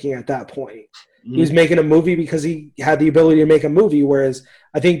filmmaking at that point. Mm-hmm. He was making a movie because he had the ability to make a movie, whereas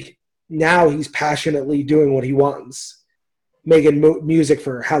I think now he's passionately doing what he wants, making music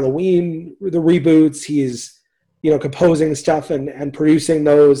for Halloween, the reboots. He's, composing stuff and producing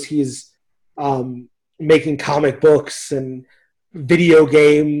those. He's making comic books and video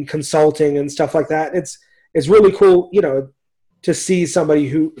game consulting and stuff like that. It's really cool, to see somebody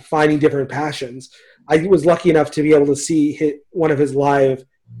who finding different passions. I was lucky enough to be able to see one of his live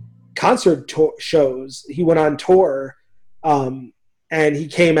concert shows. He went on tour, and he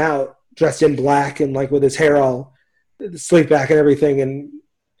came out dressed in black and like with his hair all slicked back and everything, and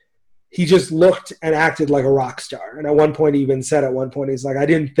he just looked and acted like a rock star. And at one point, he even said, he's like, "I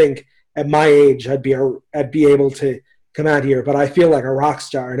didn't think at my age I'd be able to come out here, but I feel like a rock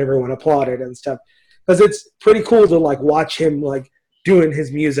star," and everyone applauded and stuff. Because it's pretty cool to like watch him like doing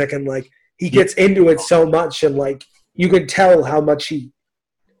his music, and like he gets into it so much, and like you can tell how much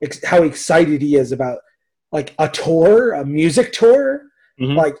how excited he is about like a music tour.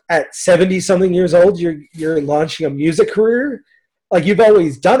 Mm-hmm. Like at 70 something years old, you're launching a music career. Like you've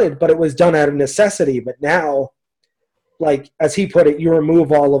always done it, but it was done out of necessity. But now, like as he put it, you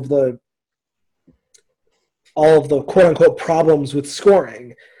remove all of the quote unquote problems with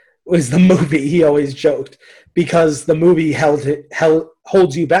scoring. Was the movie, he always joked, because the movie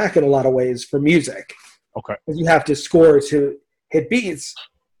holds you back in a lot of ways for music. Okay. You have to score to hit beats,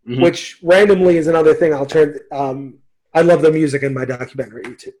 mm-hmm. which randomly is another thing I'll turn. I love the music in my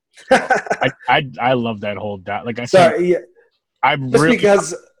documentary too. I love that whole like I said. Sorry, yeah. I'm just really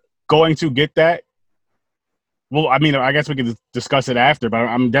because going to get that. Well, I mean, I guess we can discuss it after, but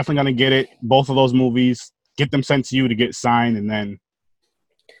I'm definitely going to get it. Both of those movies. get them sent to you to get signed, and then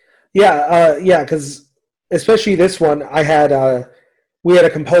Yeah, because especially this one, we had a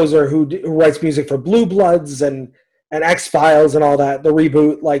composer who writes music for Blue Bloods and X-Files and all that, the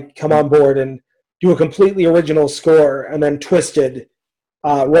reboot, like come on board and do a completely original score, and then Twisted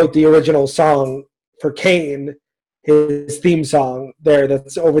wrote the original song for Kane, his theme song there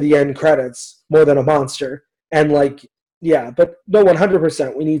that's over the end credits, More Than a Monster. And like, yeah, but no,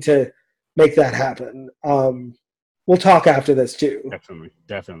 100%, we need to make that happen. We'll talk after this too.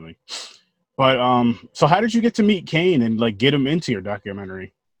 Definitely. But so how did you get to meet Kane and like get him into your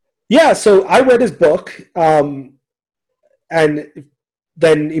documentary? Yeah, so I read his book, and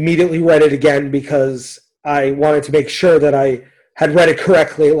then immediately read it again because I wanted to make sure that I had read it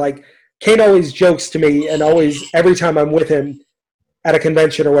correctly. Like, Kane always jokes to me, and always, every time I'm with him at a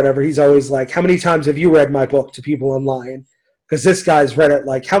convention or whatever, he's always like, how many times have you read my book, to people online? Because this guy's read it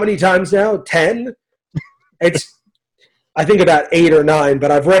like, how many times now? 10? It's, I think, about 8 or 9,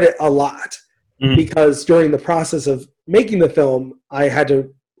 but I've read it a lot. Because during the process of making the film, I had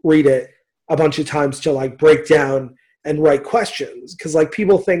to read it a bunch of times to like break down and write questions. Because like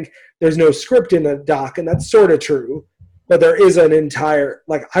people think there's no script in a doc, and that's sort of true. But there is an entire,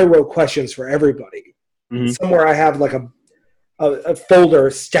 like, I wrote questions for everybody. Somewhere I have like a folder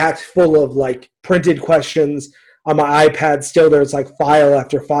stacked full of like printed questions on my iPad. Still, there's like file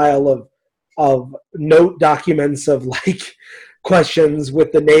after file of note documents of like questions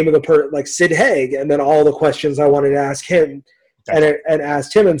with the name of the like Sid Haig, and then all the questions I wanted to ask him and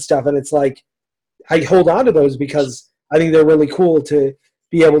asked him and stuff. And it's like, I hold on to those because I think they're really cool to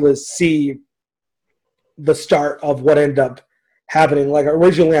be able to see the start of what ended up happening. Like,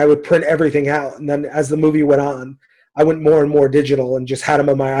 originally I would print everything out, and then as the movie went on, I went more and more digital and just had them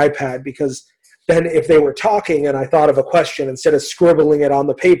on my iPad, because then if they were talking and I thought of a question, instead of scribbling it on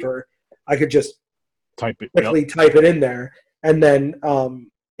the paper, I could just quickly type it in there. And then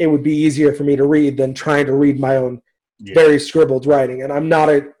it would be easier for me to read than trying to read my own very scribbled writing. And I'm not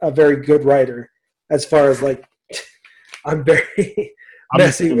a very good writer, as far as like, I'm very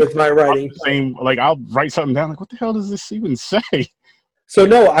messy with my writing. Like, I'll write something down, like, what the hell does this even say? So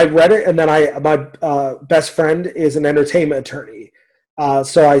no, I read it, and then my best friend is an entertainment attorney.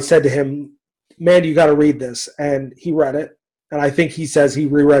 So I said to him, man, you got to read this. And he read it. And I think he says he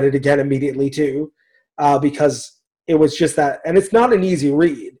reread it again immediately too, because it was just that, and it's not an easy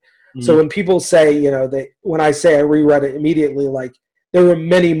read. So when people say, you know, when I say I reread it immediately, like, there were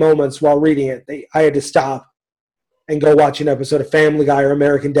many moments while reading it, I had to stop and go watch an episode of Family Guy or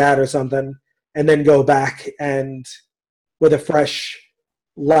American Dad or something, and then go back and, with a fresh,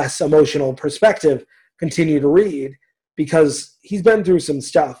 less emotional perspective, continue to read, because he's been through some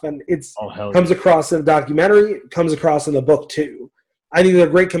stuff, and it's comes across in the documentary, comes across in the book too. I think they're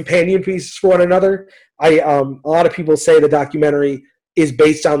great companion pieces for one another. A lot of people say the documentary is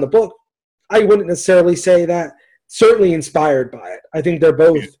based on the book. I wouldn't necessarily say that. Certainly inspired by it. I think they're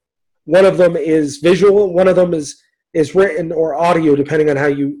both. One of them is visual. One of them is written or audio, depending on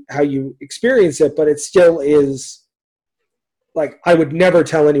how you experience it. But it still is, like, I would never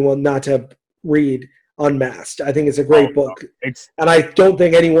tell anyone not to read Unmasked. I think it's a great book, and I don't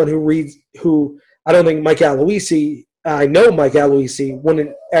think anyone I don't think Mike Aloisi. I know Mike Aloisi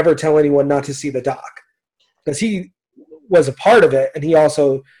wouldn't ever tell anyone not to see the doc, because he was a part of it, and he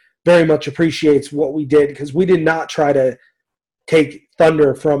also very much appreciates what we did, because we did not try to take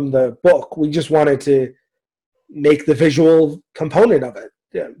thunder from the book. We just wanted to make the visual component of it,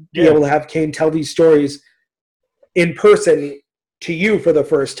 be able to have Kane tell these stories in person to you for the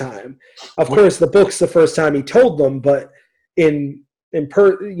first time. Of course, the book's the first time he told them, but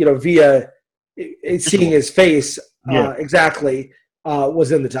via seeing his face exactly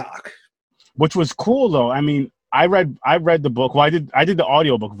was in the doc, which was cool though. I mean, I read the book. Well, I did the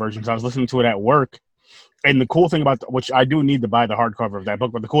audiobook version because I was listening to it at work. And the cool thing about which I do need to buy the hardcover of that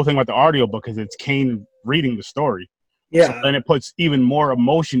book, but the cool thing about the audiobook is it's Kane reading the story. Yeah. So then it puts even more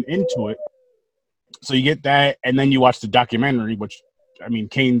emotion into it. So you get that, and then you watch the documentary, which, I mean,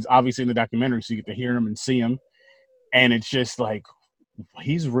 Kane's obviously in the documentary, so you get to hear him and see him. And it's just like,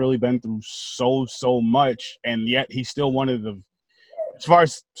 he's really been through so much, and yet he's still one of the, as far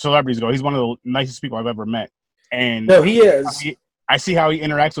as celebrities go, he's one of the nicest people I've ever met. And no, he is. I see how he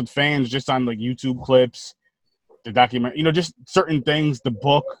interacts with fans just on like YouTube clips, the documentary, just certain things, the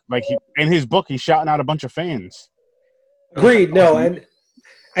book, like in his book, he's shouting out a bunch of fans. Agreed. No.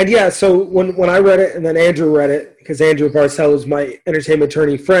 And yeah, so when I read it, and then Andrew read it, because Andrew Barcel is my entertainment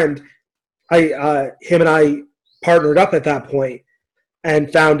attorney friend, him and I partnered up at that point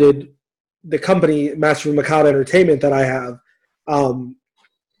and founded the company Master of Macabre Entertainment that I have.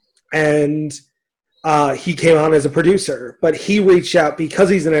 And he came on as a producer, but he reached out because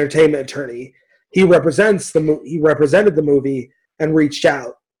he's an entertainment attorney. He represented the movie and reached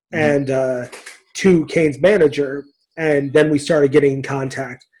out and to Kane's manager, and then we started getting in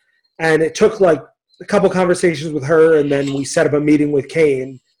contact. And it took like a couple conversations with her, and then we set up a meeting with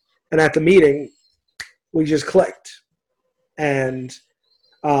Kane. And at the meeting, we just clicked. And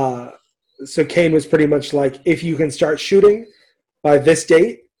so Kane was pretty much like, if you can start shooting by this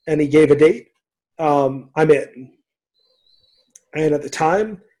date, and he gave a date, I'm in. And at the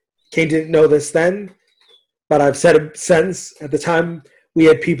time, Kane didn't know this then, but I've said it since. At the time, we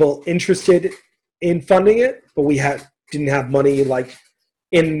had people interested in funding it, but we didn't have money like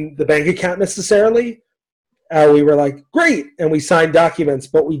in the bank account necessarily. We were like, great, and we signed documents,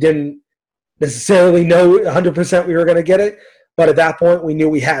 but we didn't necessarily know 100% we were going to get it. But at that point, we knew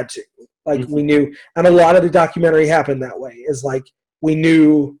we had to. Like, we knew, and a lot of the documentary happened that way. Is like, we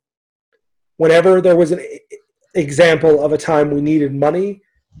knew whenever there was an example of a time we needed money,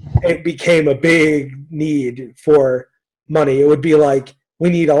 it became a big need for money. It would be like, we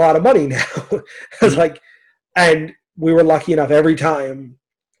need a lot of money now. It's like, and we were lucky enough every time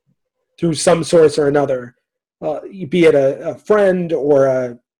through some source or another, be it a friend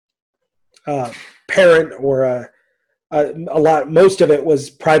or a parent or most of it was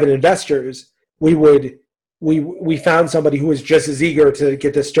private investors. We found somebody who was just as eager to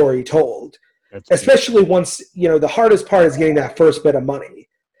get the story told. Especially once, the hardest part is getting that first bit of money.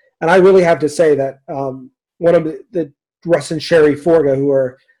 And I really have to say that one of the Russ and Sherry Forga, who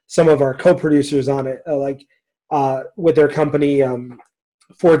are some of our co-producers on it, with their company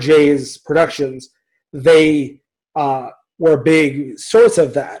 4J's Productions, they were a big source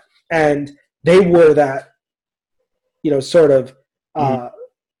of that. And they were that, sort of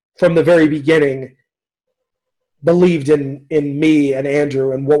from the very beginning, believed in me and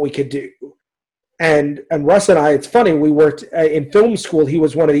Andrew and what we could do. And Russ and I, it's funny, we worked in film school. He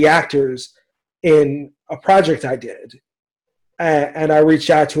was one of the actors in a project I did. And I reached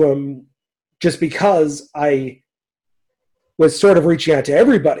out to him just because I was sort of reaching out to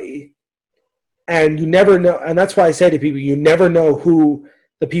everybody. And you never know. And that's why I say to people, you never know who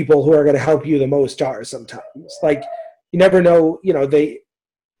the people who are going to help you the most are sometimes. Like, you never know,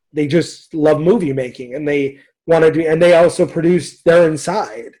 they just love movie making and they want to do, and they also produce their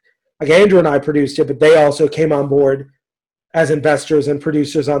inside. Like Andrew and I produced it, but they also came on board as investors and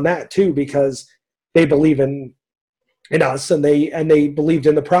producers on that too, because they believe in us and they believed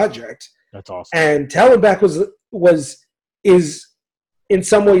in the project. That's awesome. And Talonback is in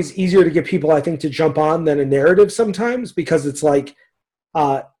some ways easier to get people, I think, to jump on than a narrative sometimes, because it's like,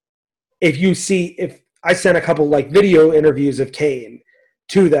 if I sent a couple like video interviews of Kane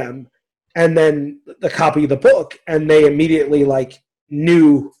to them and then the copy of the book, and they immediately like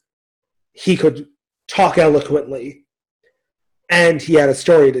knew he could talk eloquently and he had a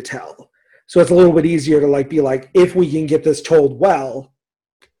story to tell. So it's a little bit easier to like be like, if we can get this told well,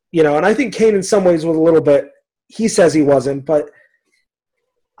 and I think Kane in some ways was a little bit, he says he wasn't, but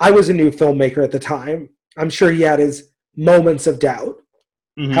I was a new filmmaker at the time. I'm sure he had his moments of doubt.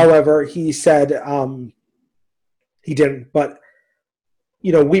 Mm-hmm. However, he said he didn't. But,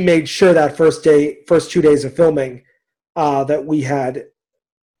 we made sure that first 2 days of filming that we had,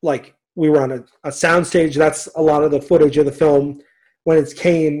 like, we were on a soundstage. That's a lot of the footage of the film. When it's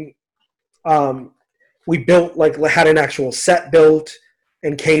Kane, we built, like, had an actual set built,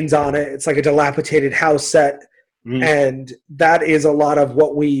 and Kane's on it. It's like a dilapidated house set. Mm-hmm. And that is a lot of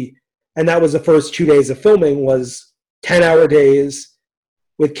what and that was the first 2 days of filming, was 10-hour days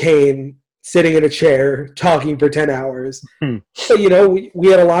with Kane sitting in a chair talking for 10 hours. So, we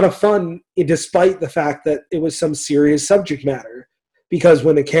had a lot of fun despite the fact that it was some serious subject matter, because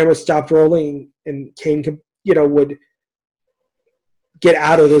when the camera stopped rolling and Kane, would get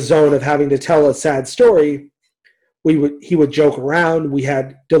out of the zone of having to tell a sad story, he would joke around. We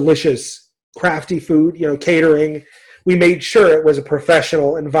had delicious, crafty food, catering. We made sure it was a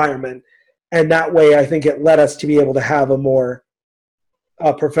professional environment. And that way, I think it led us to be able to have a more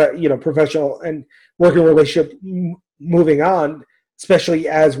professional and working relationship moving on, especially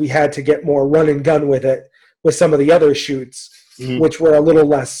as we had to get more run and gun with it with some of the other shoots, mm-hmm. which were a little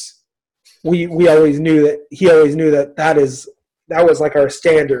less. We always knew that he always knew that was like our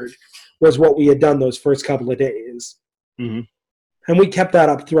standard, was what we had done those first couple of days, mm-hmm. and we kept that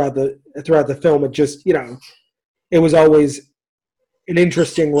up throughout the film. It just it was always an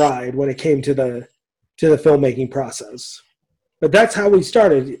interesting ride when it came to the filmmaking process. But that's how we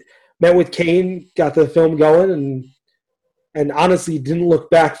started. Met with Kane, got the film going, and honestly didn't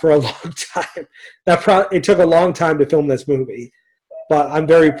look back for a long time. It took a long time to film this movie, but I'm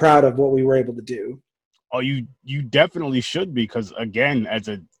very proud of what we were able to do. Oh, you definitely should be, because again, as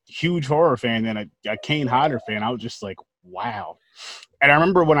a huge horror fan and a Kane Hodder fan, I was just like, wow. And I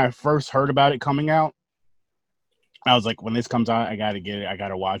remember when I first heard about it coming out, I was like, when this comes out, I gotta get it, I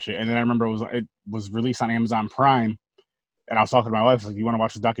gotta watch it. And then I remember it was released on Amazon Prime, and I was talking to my wife, like, "You want to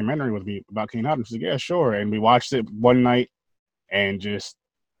watch the documentary with me about Kane Hodder?" She's like, "Yeah, sure." And we watched it one night, and just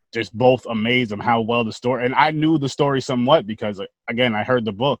both amazed of how well the story. And I knew the story somewhat because, again, I heard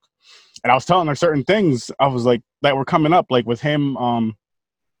the book. And I was telling her certain things I was like that were coming up, like with him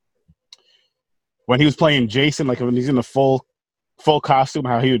when he was playing Jason, like when he's in the full costume,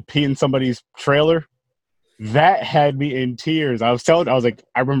 how he would pee in somebody's trailer. That had me in tears. I was like,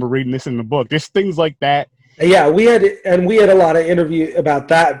 I remember reading this in the book. There's things like that. Yeah, we had a lot of interview about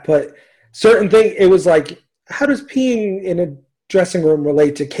that, but certain thing, it was like, how does peeing in a dressing room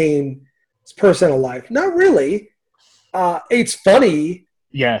relate to Kane's personal life? Not really. It's funny.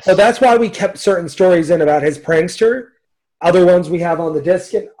 Yes. So that's why we kept certain stories in about his prankster. Other ones we have on the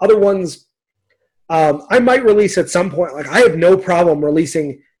disc, and other ones I might release at some point. Like, I have no problem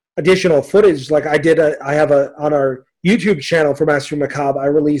releasing additional footage. Like I have on our YouTube channel for Master Macabre, I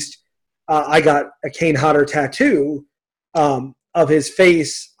released, I got a Kane Hodder tattoo of his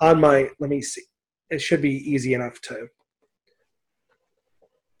face on my, let me see. It should be easy enough to,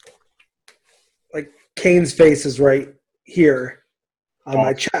 like, Kane's face is right here on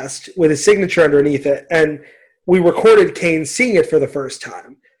my chest with his signature underneath it. And we recorded Kane seeing it for the first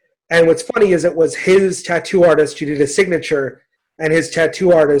time. And what's funny is it was his tattoo artist who did his signature and his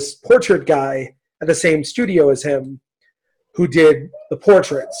tattoo artist portrait guy at the same studio as him who did the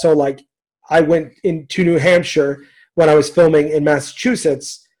portrait. So, like, I went into New Hampshire when I was filming in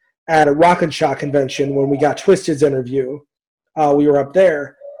Massachusetts at a Rock and Shock convention when we got Twisted's interview. We were up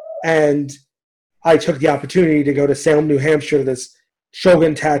there, and I took the opportunity to go to Salem, New Hampshire, to this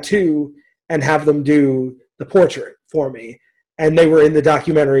Shogun Tattoo, and have them do the portrait for me. And they were in the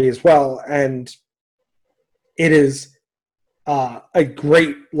documentary as well. And it is a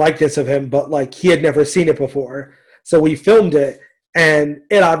great likeness of him, but, like, he had never seen it before. So we filmed it, and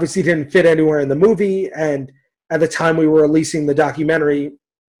it obviously didn't fit anywhere in the movie. And at the time we were releasing the documentary,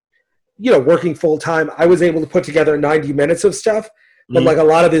 you know, working full time, I was able to put together 90 minutes of stuff. But like a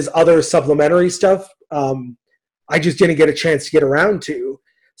lot of his other supplementary stuff, I just didn't get a chance to get around to.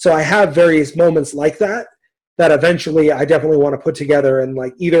 So I have various moments like that eventually I definitely want to put together and,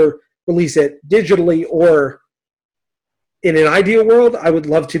 like, either release it digitally, or in an ideal world, I would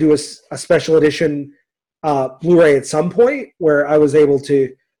love to do a special edition Blu-ray at some point where I'm able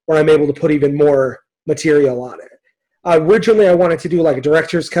to put even more material on it. Originally, I wanted to do like a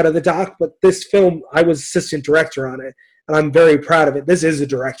director's cut of the doc, but this film, I was assistant director on it, and I'm very proud of it. This is a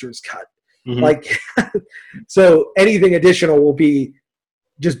director's cut. Mm-hmm. Like, so anything additional will be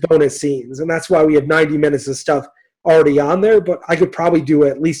just bonus scenes, and that's why we have 90 minutes of stuff already on there, but I could probably do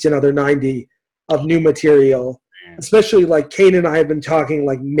at least another 90 of new material, especially, like, Kane and I have been talking,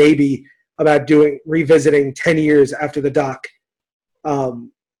 like, maybe about revisiting 10 years after the doc,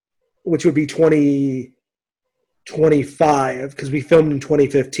 which would be 2025, because we filmed in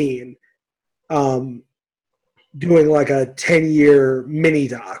 2015, doing like a 10-year mini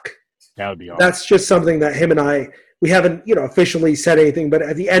doc. That would be awesome. That's just something that him and I, we haven't, officially said anything, but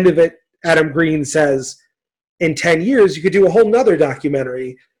at the end of it, Adam Green says, in 10 years, you could do a whole nother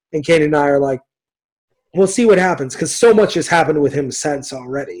documentary. And Kane and I are like, we'll see what happens, because so much has happened with him since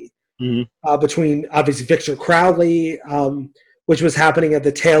already. Mm-hmm. Between, obviously, Victor Crowley, which was happening at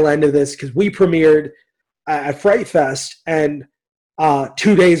the tail end of this, because we premiered at Fright Fest, and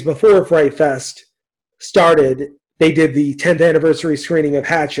 2 days before Fright Fest started, they did the 10th anniversary screening of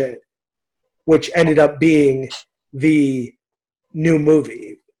Hatchet, which ended up being the new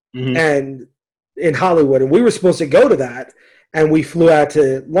movie. Mm-hmm. And in Hollywood, and we were supposed to go to that, and we flew out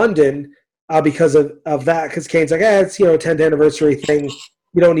to London because of that, because Kane's like, it's 10th anniversary thing,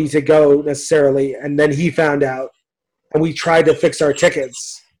 we don't need to go necessarily. And then he found out, and we tried to fix our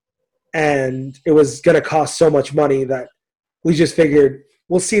tickets, and it was going to cost so much money that we just figured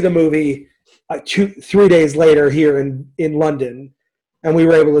we'll see the movie 3 days later here in London, and we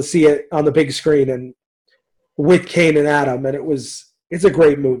were able to see it on the big screen and with Kane and Adam, and it's a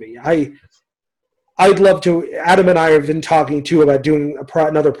great movie. I'd love to. Adam and I have been talking too about doing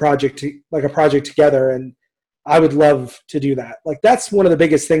another project, like a project together, and I would love to do that. Like, that's one of the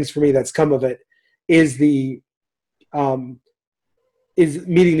biggest things for me that's come of it is is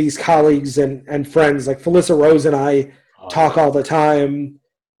meeting these colleagues and friends. Like Felissa Rose and I talk all the time.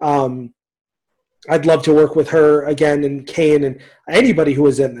 I'd love to work with her again, and Kane, and anybody who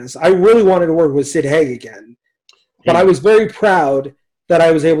was in this. I really wanted to work with Sid Haig again, but I was very proud that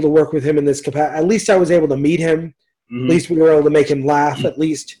I was able to work with him in this capacity. At least I was able to meet him. Mhm. At least we were able to make him laugh. At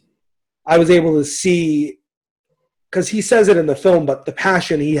least I was able to see, because he says it in the film, but the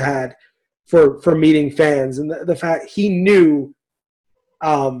passion he had for meeting fans, and the fact he knew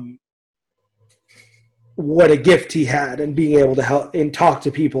what a gift he had, and being able to help and talk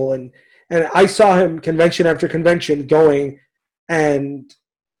to people. And I saw him convention after convention going and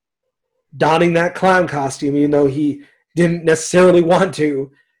donning that clown costume, even though he didn't necessarily want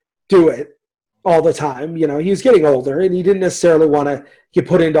to do it all the time. You know, he was getting older and he didn't necessarily want to get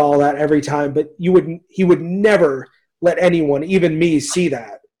put into all that every time, but he would never let anyone, even me, see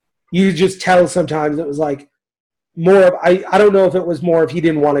that. You just tell sometimes it was like more of, I don't know if it was more if he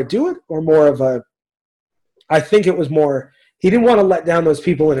didn't want to do it or more of I think it was more, he didn't want to let down those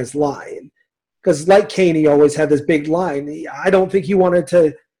people in his line. Because like Kane, he always had this big line. I don't think he wanted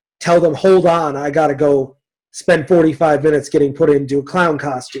to tell them, hold on, I got to go spend 45 minutes getting put into a clown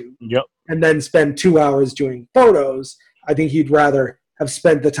costume. Yep. And then spend 2 hours doing photos. I think he'd rather have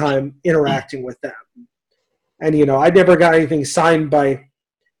spent the time interacting with them. And, you know, I never got anything signed by,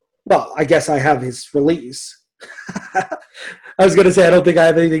 well, I guess I have his release. I was going to say, I don't think I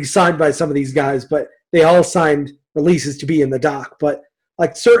have anything signed by some of these guys, but they all signed releases to be in the doc. But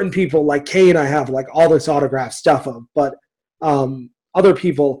like certain people, like Kane, I have like all this autograph stuff of, but other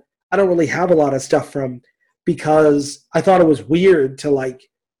people, I don't really have a lot of stuff from, because I thought it was weird to like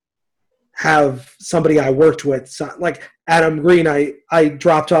have somebody I worked with, like Adam Green, I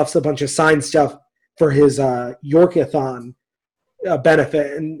dropped off a bunch of signed stuff for his Yorkathon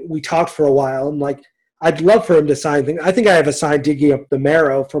benefit, and we talked for a while, and like I'd love for him to sign things. I think I have a signed Digging Up the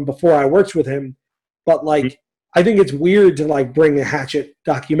Marrow from before I worked with him, but like I think it's weird to like bring a Hatchet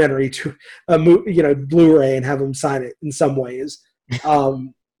documentary to a Blu-ray and have him sign it in some ways.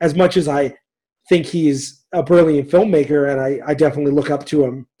 As much as I think he's a brilliant filmmaker, and I definitely look up to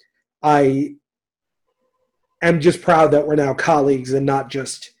him, I am just proud that we're now colleagues and not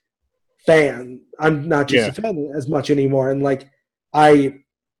just fan. I'm not just a fan as much anymore. And like I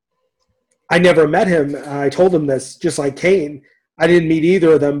never met him. I told him this, just like Kane. I didn't meet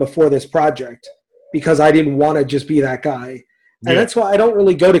either of them before this project because I didn't want to just be that guy. And that's why I don't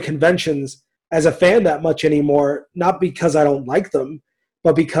really go to conventions as a fan that much anymore, not because I don't like them,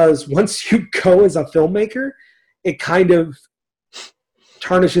 but because once you go as a filmmaker, it kind of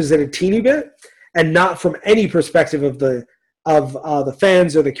tarnishes it a teeny bit, and not from any perspective of the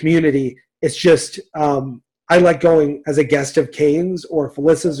fans or the community. It's just I like going as a guest of Kane's or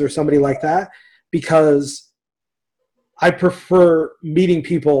Felissa's or somebody like that, because I prefer meeting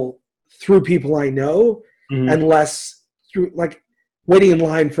people through people I know, and less through like waiting in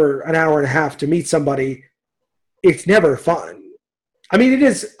line for an hour and a half to meet somebody. It's never fun. I mean, it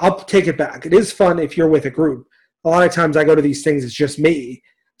is. I'll take it back. It is fun if you're with a group. A lot of times I go to these things, it's just me.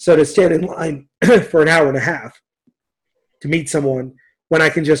 So to stand in line for an hour and a half to meet someone when I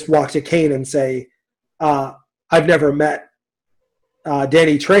can just walk to Kane and say, I've never met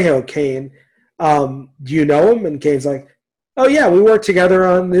Danny Trejo, Kane. Do you know him? And Kane's like, oh, yeah, we worked together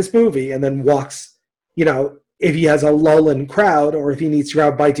on this movie. And then walks, if he has a lull in crowd or if he needs to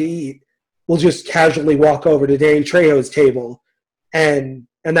grab a bite to eat, we'll just casually walk over to Danny Trejo's table. And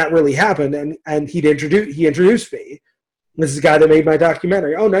that really happened. And he introduced me. This is the guy that made my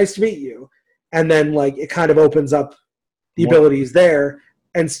documentary. Oh, nice to meet you. And then like it kind of opens up the abilities there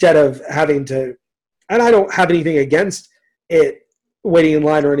instead of having to, and I don't have anything against it waiting in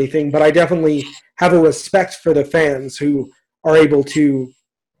line or anything, but I definitely have a respect for the fans who are able to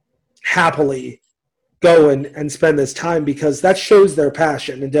happily go and spend this time, because that shows their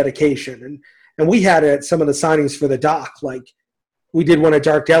passion and dedication. And we had it at some of the signings for the doc, like we did one at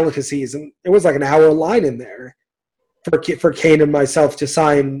Dark Delicacies, and it was like an hour line in there for Kane and myself to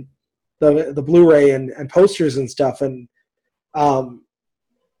sign the Blu-ray and posters and stuff. And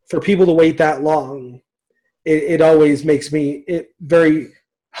for people to wait that long, it always makes me very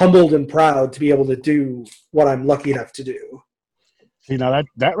humbled and proud to be able to do what I'm lucky enough to do. See, now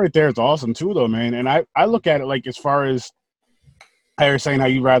that right there is awesome too, though, man. And I look at it like, as far as how you're saying how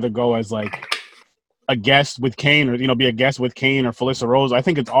you'd rather go as like a guest with Kane, or be a guest with Kane or Felissa Rose. I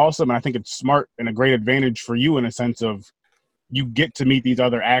think it's awesome, and I think it's smart and a great advantage for you in a sense of you get to meet these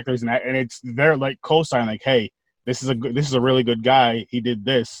other actors, and it's they're like co-sign, like, hey, this is a really good guy. He did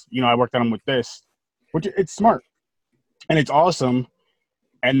this. I worked on him with this, which it's smart and it's awesome.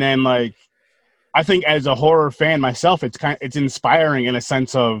 And then like I think as a horror fan myself, it's inspiring in a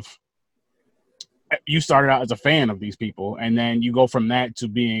sense of you started out as a fan of these people, and then you go from that to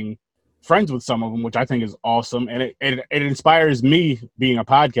being friends with some of them, which I think is awesome. And it inspires me being a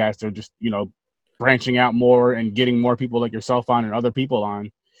podcaster, just, branching out more and getting more people like yourself on and other people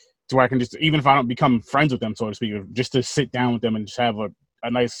on, to where I can just, even if I don't become friends with them, so to speak, just to sit down with them and just have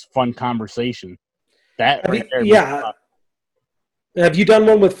a nice, fun conversation. That right there. Yeah. Have you done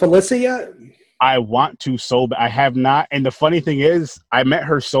one with Felissa yet? I want to I have not. And the funny thing is, I met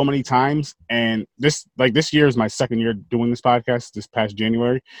her so many times, and this year is my second year doing this podcast, this past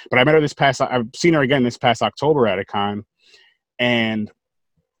January. But I met her I've seen her again this past October at a con. And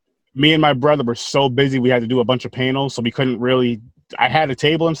me and my brother were so busy, we had to do a bunch of panels, so we couldn't really, I had a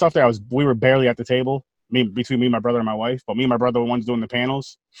table and stuff there. We were barely at the table, between me, my brother, and my wife. But me and my brother were the ones doing the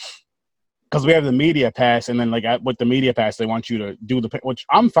panels. Because we have the media pass, and then with the media pass, they want you to do which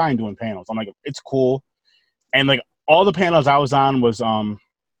I'm fine doing panels. I'm like, it's cool. And like all the panels I was on was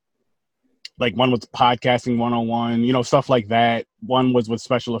like one was podcasting 101, stuff like that. One was with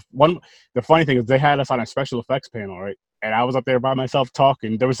the funny thing is they had us on a special effects panel, right? And I was up there by myself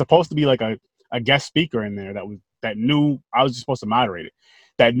talking. There was supposed to be like a guest speaker in there that knew, I was just supposed to moderate it,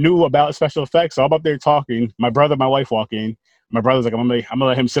 that knew about special effects. So I'm up there talking. My brother, my wife walk in. My brother's like, I'm gonna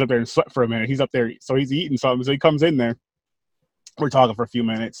let him sit up there and sweat for a minute. He's up there, so he's eating something. So he comes in there. We're talking for a few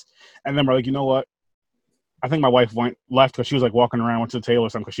minutes, and then we're like, you know what? I think my wife left because she was like walking around, went to the table or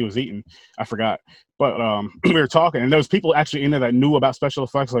something because she was eating. I forgot, but we were talking, and there was people actually in there that knew about special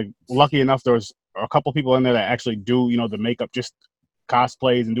effects. Like, lucky enough, there was a couple people in there that actually do, the makeup, just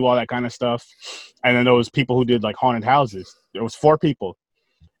cosplays and do all that kind of stuff. And then there was people who did like haunted houses. There was 4 people,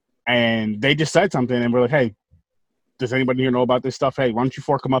 and they just said something, and we're like, hey, does anybody here know about this stuff? Hey, why don't you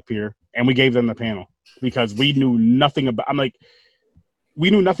 4 come up here? And we gave them the panel because we knew nothing about.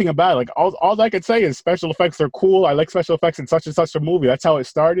 We knew nothing about it. Like all I could say is special effects are cool. I like special effects in such and such a movie. That's how it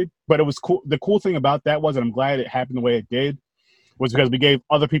started. But it was cool. The cool thing about that was, and I'm glad it happened the way it did, was because we gave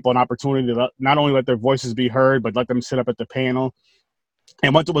other people an opportunity to not only let their voices be heard, but let them sit up at the panel.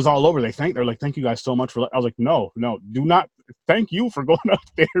 And once it was all over, they're like, thank you guys so much for. I was like, no, do not. Thank you for going up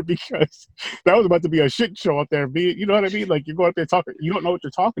there, because that was about to be a shit show up there. You know what I mean? Like, you're going up there talking, you don't know what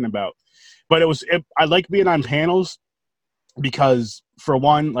you're talking about. But I like being on panels because, for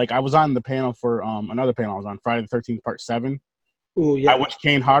one, like I was on the panel for another panel I was on, Friday the 13th, Part 7. Ooh, yeah. I wish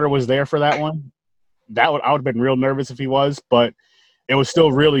Kane Hodder was there for that one. I would have been real nervous if he was, but it was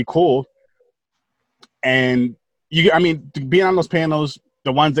still really cool. And being on those panels,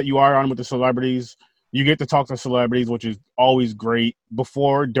 the ones that you are on with the celebrities, you get to talk to celebrities, which is always great,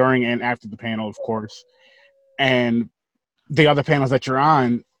 before, during, and after the panel, of course. And the other panels that you're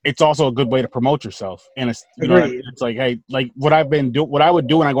on, it's also a good way to promote yourself. And it's like, hey, like what I would do when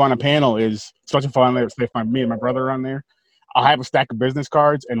I go on a panel is, especially if me and my brother are on there, I'll have a stack of business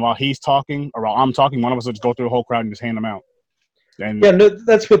cards, and while he's talking or while I'm talking, one of us will just go through the whole crowd and just hand them out. And yeah, no,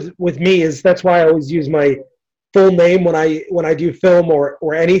 that's with me is that's why I always use my full name when I do film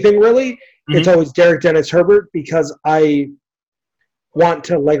or anything really. Mm-hmm. It's always Derek Dennis Herbert, because I want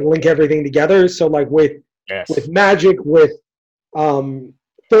to like link everything together. So like with magic, with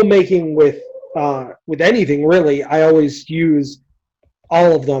filmmaking, with anything really, I always use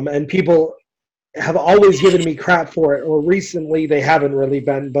all of them, and people have always given me crap for it, or recently they haven't really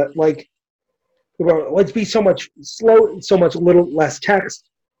been, but like, let's be so much little less text.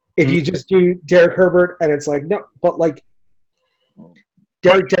 If you just do Derek Herbert, and it's like, no, but like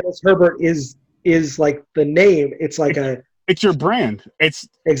Derek Dennis Herbert is like the name. It's like it's your brand. It's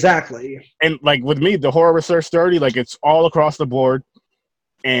exactly. And like with me, the Horror Research 30, like it's all across the board.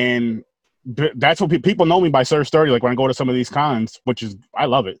 And that's what people know me by Sir Sturdy. Like when I go to some of these cons, which is, I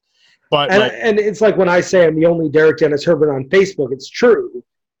love it. But and it's like when I say I'm the only Derek Dennis Herbert on Facebook, it's true.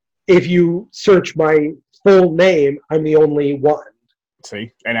 If you search my full name, I'm the only one.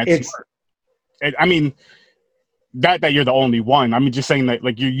 See, and that's smart. I mean, that you're the only one. I'm just saying that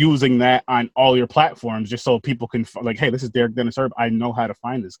like you're using that on all your platforms just so people can like, hey, this is Derek Dennis Herbert. I know how to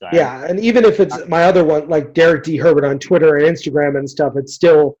find this guy. Yeah, and even if it's my other one, like Derek D. Herbert on Twitter and Instagram and stuff, it's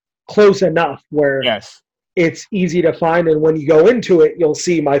still close enough where it's easy to find. And when you go into it, you'll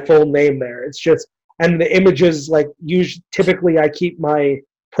see my full name there. It's just, and the images, like typically I keep my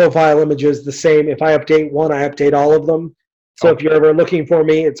profile images the same. If I update one, I update all of them. So if you're ever looking for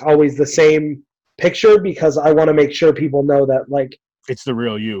me, it's always the same picture, because I want to make sure people know that like it's the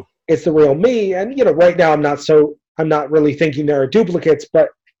real you. It's the real me. And right now I'm not really thinking there are duplicates, but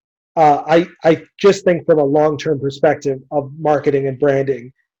I just think from a long-term perspective of marketing and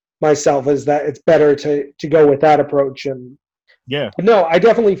branding myself is that it's better to go with that approach. And no, I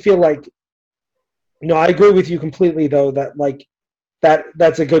definitely feel like I agree with you completely though, that like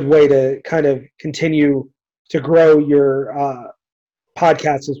that's a good way to kind of continue to grow your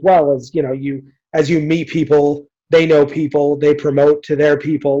podcast, as well as as you meet people, they know people, they promote to their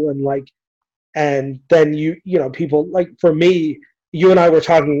people, and like And then people like, for me, you and I were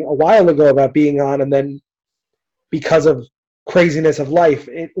talking a while ago about being on, and then because of craziness of life,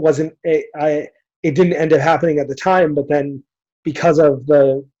 it didn't end up happening at the time. But then because of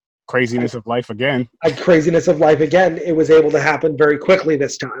the craziness of life again, it was able to happen very quickly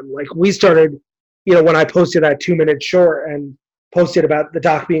this time. Like we started, when I posted that 2-minute short and posted about the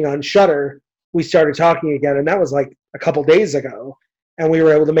doc being on Shudder, we started talking again, and that was like a couple days ago, and we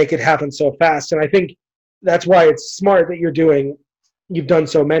were able to make it happen so fast. And I think that's why it's smart that you've done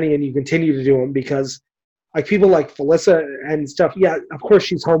so many and you continue to do them, because like people like Felissa and stuff, yeah, of course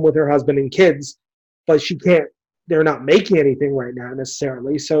she's home with her husband and kids, but they're not making anything right now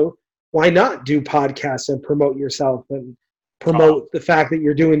necessarily. So why not do podcasts and promote yourself and promote the fact that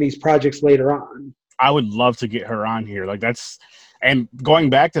you're doing these projects later on? I would love to get her on here. And going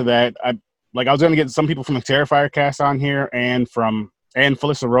back to that, I was going to get some people from the Terrifier cast on here and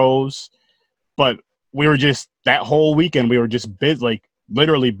Felissa Rose, but we were just, that whole weekend, we were just busy,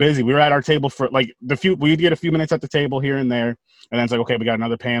 literally busy. We were at our table for we'd get a few minutes at the table here and there, and then it's like, okay, we got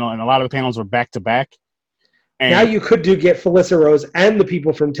another panel, and a lot of the panels were back to back. And now you could get Felissa Rose and the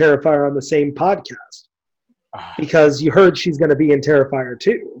people from Terrifier on the same podcast, because you heard she's going to be in Terrifier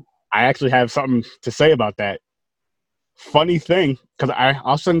too. I actually have something to say about that. Funny thing, because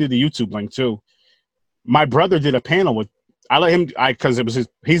I'll send you the YouTube link too. My brother did a panel with. I let him. Because it was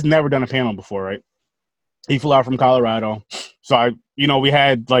he's never done a panel before, right? He flew out from Colorado, so we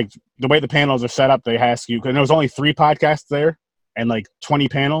had the way the panels are set up. They ask you, because there was only 3 podcasts there and 20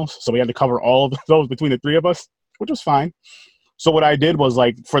 panels, so we had to cover all of those between the 3 of us, which was fine. So what I did was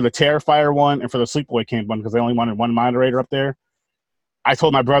for the Terrifier one and for the Sleepaway Camp one, because they only wanted one moderator up there, I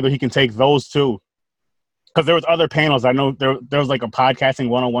told my brother he can take those 2. Because there was other panels. I know there was a podcasting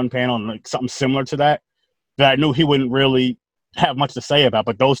 101 panel and something similar to that I knew he wouldn't really have much to say about.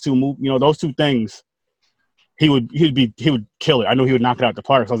 But those 2 those 2 things, he would kill it. I knew he would knock it out the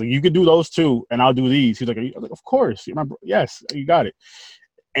park. So I was like, you could do those 2 and I'll do these. He's like, of course. Yes, you got it.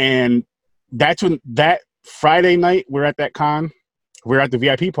 And that's when that Friday night we're at that con, we're at the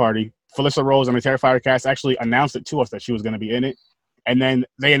VIP party. Felissa Rose and the Terrifier cast actually announced it to us that she was going to be in it. And then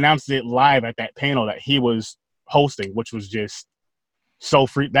they announced it live at that panel that he was hosting, which was just so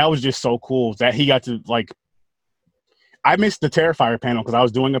free. That was just so cool that he got to I missed the Terrifier panel because I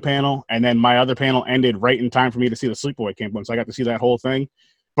was doing a panel, and then my other panel ended right in time for me to see the Sleepaway Camp one, so I got to see that whole thing.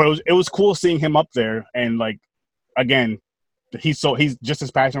 But it was cool seeing him up there, and again, he's just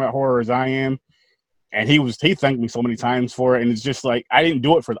as passionate about horror as I am, and he thanked me so many times for it, and it's just I didn't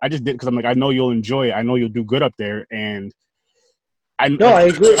do it I just did it because I'm I know you'll enjoy it, I know you'll do good up there, and I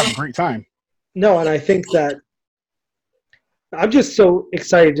agree. Have a great time. No, and I think that I'm just so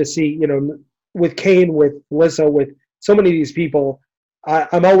excited to see, with Kane, with Felissa, with so many of these people,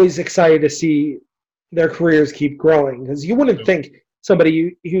 I'm always excited to see their careers keep growing, because you wouldn't think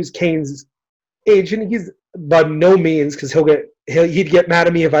somebody who's Kane's age, and he's by no means, because he'd get mad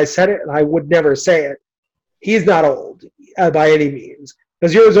at me if I said it, and I would never say it. He's not old by any means,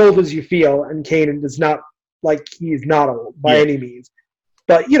 because you're as old as you feel, and Kane does not he's not old by any means.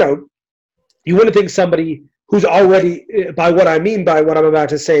 But you wouldn't think somebody who's already, by what I mean by what I'm about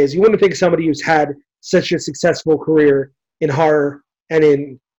to say, is you wouldn't think somebody who's had such a successful career in horror and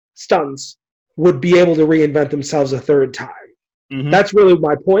in stunts would be able to reinvent themselves a third time. Mm-hmm. That's really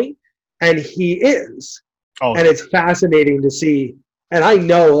my point, and he is. And it's fascinating to see. And I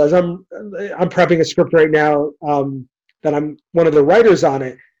know, as I'm prepping a script right now, that I'm one of the writers on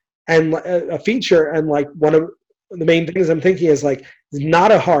it, and a feature, and one of the main things I'm thinking is it's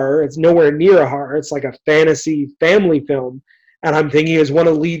not a horror, it's nowhere near a horror, it's a fantasy family film, and I'm thinking as one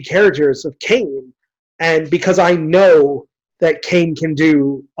of the lead characters of Kane, and because I know that Kane can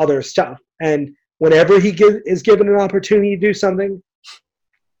do other stuff, and whenever he is given an opportunity to do something,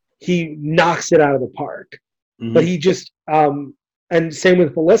 he knocks it out of the park. Mm-hmm. But he just and same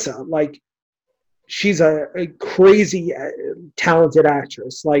with Felissa, she's a crazy talented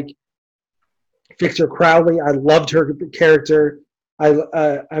actress. Victor Crowley, I loved her character.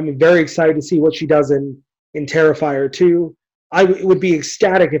 I'm very excited to see what she does in Terrifier 2. I would be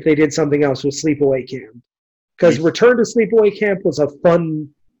ecstatic if they did something else with Sleepaway Camp, because Return to Sleepaway Camp was a fun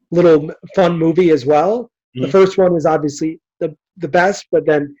movie as well. Mm-hmm. The first one was obviously the best, but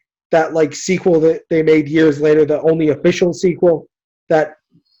then that sequel that they made years later, the only official sequel that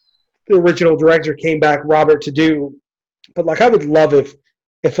the original director came back, Robert, to do. But I would love if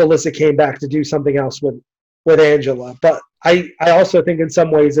Felissa came back to do something else with Angela. But I also think in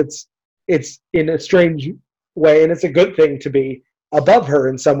some ways it's in a strange way, and it's a good thing to be above her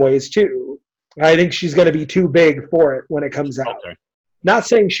in some ways too. I think she's going to be too big for it when it comes out. Okay. Not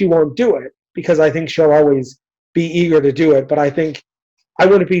saying she won't do it, because I think she'll always be eager to do it. But I think I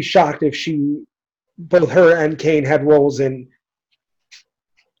wouldn't be shocked if both her and Kane had roles in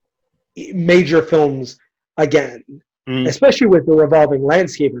major films again, especially with the revolving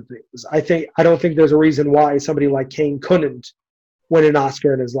landscape of things. I don't think there's a reason why somebody like Kane couldn't win an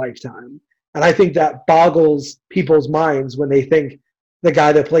Oscar in his lifetime. And I think that boggles people's minds when they think the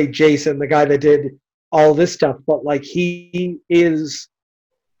guy that played Jason, the guy that did all this stuff, but like he is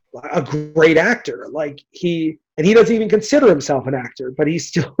a great actor. He doesn't even consider himself an actor, but he's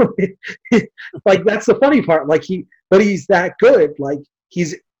still like, that's the funny part. But he's that good.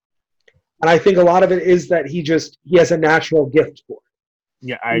 And I think a lot of it is that he has a natural gift for it.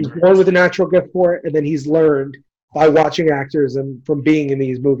 Yeah, he's born with a natural gift for it, and then he's learned by watching actors and from being in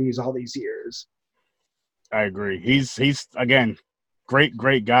these movies all these years. I agree. He's again, great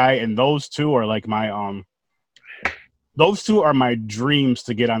guy, and those two are like my dreams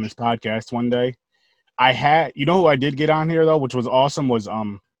to get on this podcast one day. Who I did get on here though, which was awesome, was I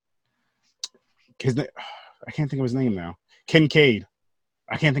can't think of his name now. Kincaid.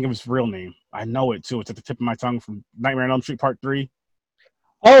 I can't think of his real name. I know it too. It's at the tip of my tongue, from Nightmare on Elm Street Part 3.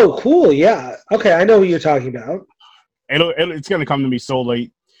 Oh, cool. Yeah. Okay, I know what you're talking about. It's going to come to me so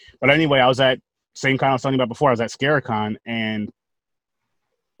late. But anyway, I was at, same kind I was telling you about before, I was at Scarecon, and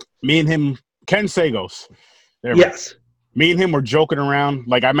me and him, Ken Sagos. Yes. Me and him were joking around.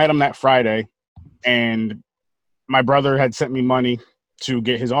 Like, I met him that Friday, and my brother had sent me money to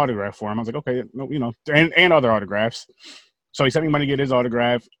get his autograph for him. I was like, okay, and other autographs. So he sent me money to get his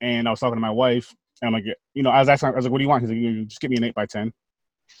autograph, and I was talking to my wife, and I'm like, I was like, what do you want? He's like, just give me an 8x10.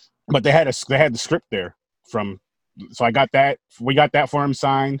 But they had the script there so I got that. We got that for him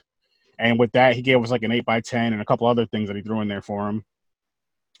signed, and with that, he gave us like an 8x10 and a couple other things that he threw in there for him.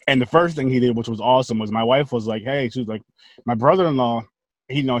 And the first thing he did, which was awesome, was my wife was like, hey, she was like, my brother-in-law,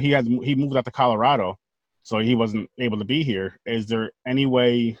 he moved out to Colorado, so he wasn't able to be here. Is there any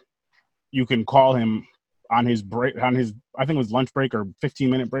way you can call him on his break, I think it was lunch break or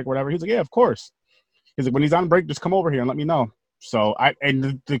 15-minute break or whatever? He's like, yeah, of course. He's like, when he's on break, just come over here and let me know. So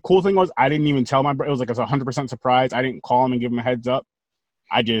the cool thing was, I didn't even tell my brother. It was like a 100% surprise. I didn't call him and give him a heads up.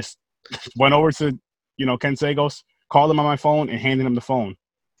 I just went over to, Ken Sagos, called him on my phone and handed him the phone.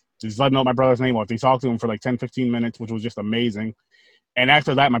 Just let him know my brother's name was. He talked to him for like 10, 15 minutes, which was just amazing. And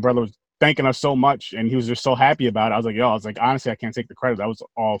after that, my brother was thanking us so much, and he was just so happy about it. I was like, honestly, I can't take the credit. That was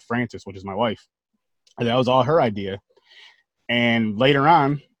all Frances, which is my wife. And that was all her idea. And later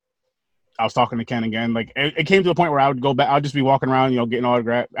on, I was talking to Ken again. Like, it came to a point where I would go back. I'll just be walking around, getting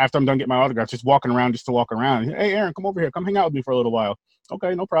autograph. After I'm done getting my autograph, just walking around just to walk around. Hey, Aaron, come over here. Come hang out with me for a little while.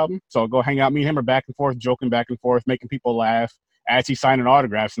 Okay, no problem. So I'll go hang out. Me and him are back and forth, joking back and forth, making people laugh as he's signing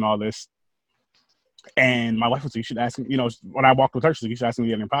autographs and all this. And my wife was like, you should ask him, when I walked with her, she's like, you should ask him to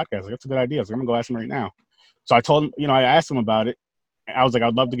get in your podcast. I was like, that's a good idea. I was like, I'm going to go ask him right now. So I told him, I asked him about it. I was like,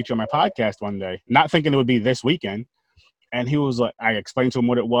 I'd love to get you on my podcast one day, not thinking it would be this weekend. And he was like, I explained to him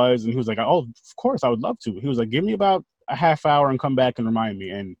what it was, and he was like, oh, of course, I would love to. He was like, give me about a half hour and come back and remind me,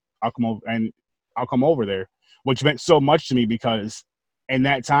 and I'll come over there, which meant so much to me because in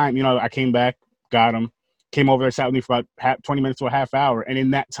that time, I came back, got him, came over there, sat with me for about 20 minutes to a half hour. And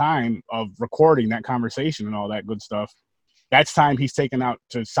in that time of recording that conversation and all that good stuff, that's time he's taken out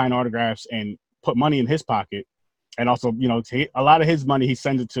to sign autographs and put money in his pocket. And also, a lot of his money, he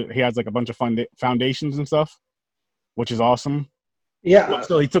sends it to, he has like a bunch of foundations and stuff, which is awesome. Yeah.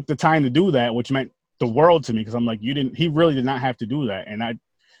 So he took the time to do that, which meant the world to me. Cause I'm like, he really did not have to do that. And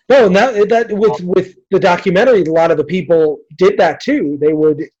with the documentary, a lot of the people did that too. They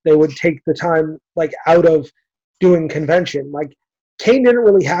would take the time like out of doing convention. Like Kane didn't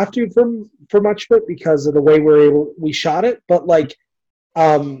really have to for much of it because of the way we shot it. But like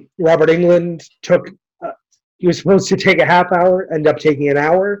Robert Englund he was supposed to take a half hour, ended up taking an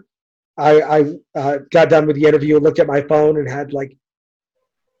hour. I got done with the interview and looked at my phone and had like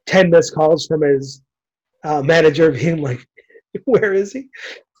 10 missed calls from his manager being like, where is he?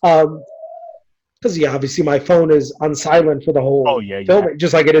 Because obviously my phone is on silent for the whole filming,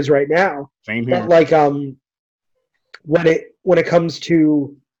 just like it is right now. Same here. But like when it comes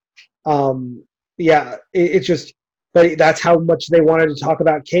to it's just, but that's how much they wanted to talk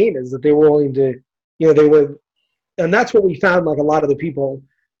about Kane, is that they were willing to, they were, and that's what we found. Like a lot of the people,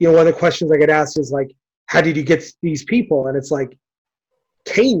 one of the questions I get asked is like, how did you get these people? And it's like,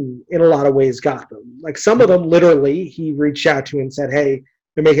 Kane in a lot of ways got them. Like some of them literally he reached out to and said, hey,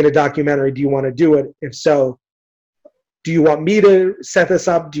 they're making a documentary, do you want to do it? If so, do you want me to set this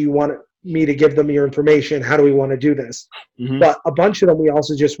up? Do you want me to give them your information? How do we want to do this? Mm-hmm. But a bunch of them we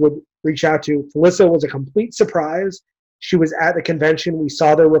also just would reach out to. Felissa was a complete surprise. she was at the convention. We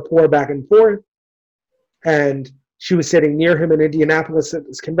saw their rapport back and forth. And she was sitting near him in Indianapolis at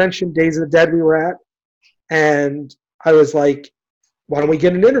this convention, Days of the Dead we were at. And I was like, why don't we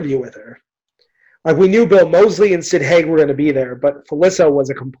get an interview with her? Like, we knew Bill Moseley and Sid Haig were going to be there, but Felissa was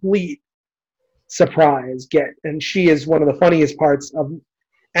a complete surprise get. And she is one of the funniest parts of,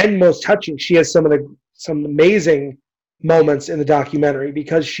 and most touching. She has some amazing moments in the documentary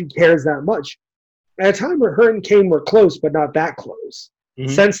because she cares that much. At a time where her and Kane were close, but not that close.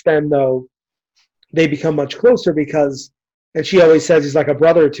 Mm-hmm. Since then, though, they become much closer because, and she always says he's like a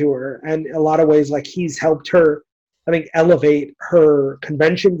brother to her. And in a lot of ways, like, he's helped her, I think, elevate her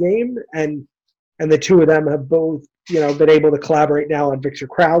convention game. And the two of them have both, been able to collaborate now on Victor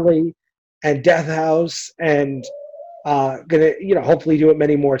Crowley and Death House, and gonna, hopefully do it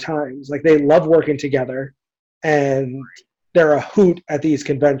many more times. Like, they love working together, and they're a hoot at these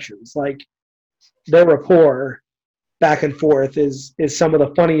conventions. Like, their rapport back and forth is some of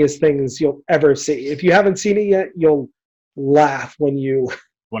the funniest things you'll ever see. If you haven't seen it yet, you'll laugh when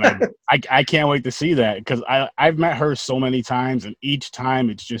I can't wait to see that, because I've met her so many times, and each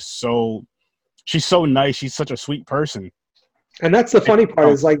time it's just she's so nice. She's such a sweet person. And that's the funny part,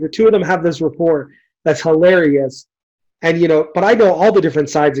 is like the two of them have this rapport that's hilarious. And, but I know all the different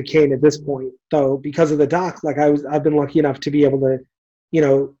sides of Kane at this point, though, because of the doc. Like, I've been lucky enough to be able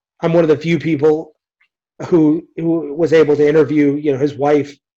to, I'm one of the few people who was able to interview, his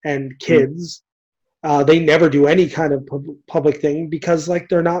wife and kids. They never do any kind of public thing because, like,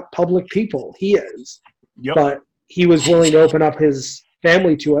 they're not public people. He is. Yep. But he was willing to open up his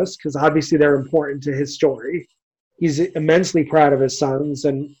family to us because obviously they're important to his story. He's immensely proud of his sons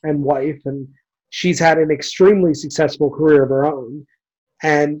and wife, and she's had an extremely successful career of her own.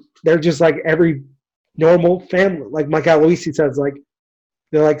 And they're just like every normal family. Like Mike Aloisi says, like,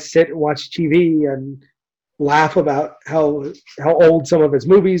 they like sit and watch TV and laugh about how old some of his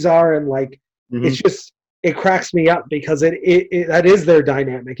movies are, and like, mm-hmm. It's just, it cracks me up because it that is their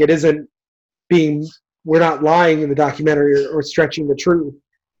dynamic. It isn't we're not lying in the documentary or stretching the truth,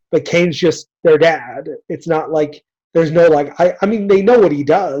 but Kane's just their dad. It's not like there's no, like, I mean, they know what he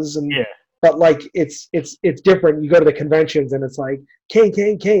does, and yeah. But like, it's different. You go to the conventions and it's like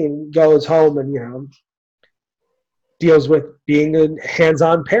Kane goes home and deals with being a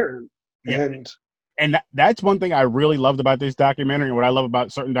hands-on parent. Yeah. And that's one thing I really loved about this documentary, and what I love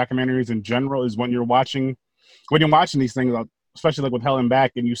about certain documentaries in general, is when you're watching these things, especially like with Hell and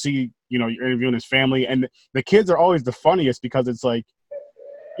Back, and you see, you're interviewing his family, and the kids are always the funniest because it's like,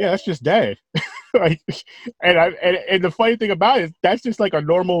 yeah, that's just dad. Like, and the funny thing about it is that's just like a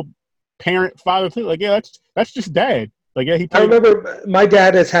normal parent father thing. Like, yeah, that's just dad. Like, yeah, I remember my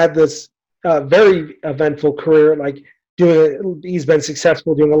dad has had this very eventful career. Like, he's been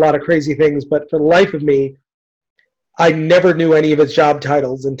successful doing a lot of crazy things, but for the life of me, I never knew any of his job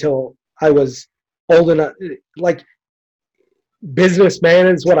titles until I was old enough. Like, businessman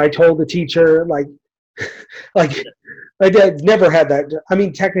is what I told the teacher. Like my dad never had that. I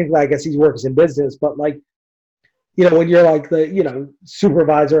mean, technically, I guess he works in business, but like, when you're like the,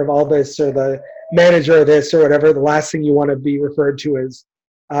 supervisor of all this or the manager of this or whatever, the last thing you want to be referred to is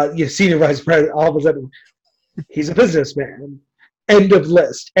senior vice president. All of a sudden, he's a businessman. End of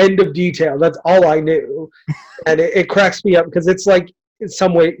list. End of detail. That's all I knew. And it cracks me up because it's like, in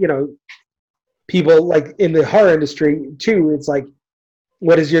some way, people like in the horror industry too, it's like,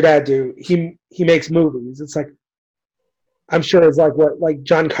 what does your dad do? He makes movies. It's like, I'm sure it's like what like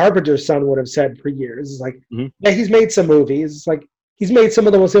John Carpenter's son would have said for years. It's like, mm-hmm. Yeah, he's made some movies. It's like, he's made some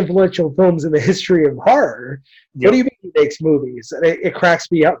of the most influential films in the history of horror. Yep. What do you mean he makes movies? And it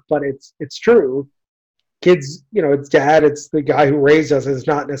cracks me up, but it's true. Kids, it's dad, it's the guy who raised us. It's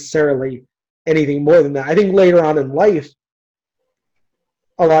not necessarily anything more than that. I think later on in life,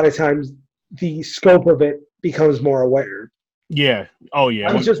 a lot of times the scope of it becomes more aware. Yeah. Oh, yeah.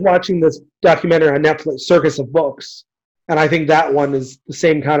 I was just watching this documentary on Netflix, Circus of Books, and I think that one is the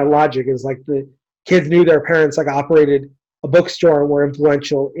same kind of logic. Is like the kids knew their parents like operated a bookstore and were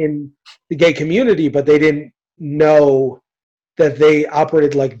influential in the gay community, but they didn't know that they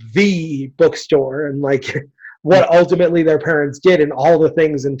operated like the bookstore and like what ultimately their parents did and all the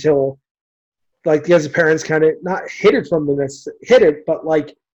things until like the other parents kind of not hid it from them, hid it, but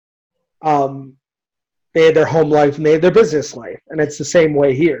like they had their home life and they had their business life. And it's the same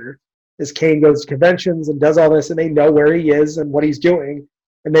way here. As Kane goes to conventions and does all this, and they know where he is and what he's doing.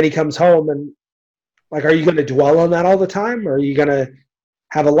 And then he comes home and like, are you going to dwell on that all the time, or are you going to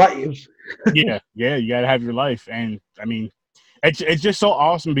have a life? Yeah, you got to have your life. And I mean, it's just so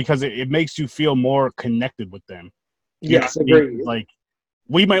awesome because it makes you feel more connected with them. Yes, agree. Like,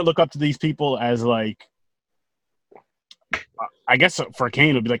 we might look up to these people as like I guess for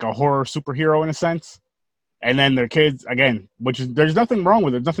Kane, it'd be like a horror superhero in a sense. And then their kids, again, which is, there's nothing wrong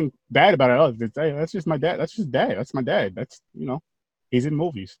with it. There's nothing bad about it. Oh, it's, hey, that's just my dad. That's just dad. That's my dad. That's, he's in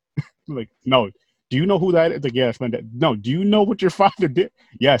movies. Like, no. Do you know who that is? Like, yeah, that's my dad. No. Do you know what your father did?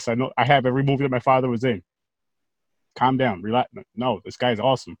 Yes, I know. I have every movie that my father was in. Calm down. Relax. No, this guy's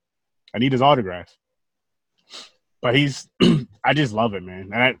awesome. I need his autograph. But I just love it, man.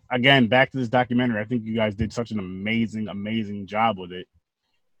 And again, back to this documentary, I think you guys did such an amazing, amazing job with it.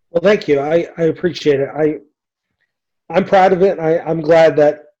 Well, thank you. I appreciate it. I'm proud of it. I'm glad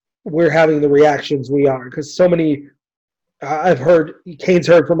that we're having the reactions we are, because so many, Kane's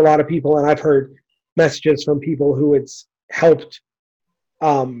heard from a lot of people, and I've heard messages from people who it's helped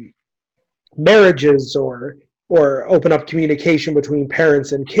marriages or open up communication between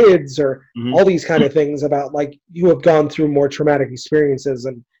parents and kids, or all these kind of things about, like, you have gone through more traumatic experiences.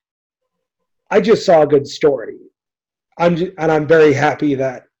 And I just saw a good story. I'm very happy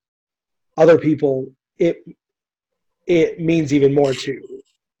that other people, it means even more to,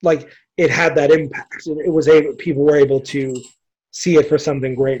 like, it had that impact. People were able to see it for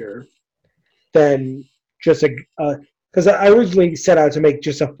something greater than just because I originally set out to make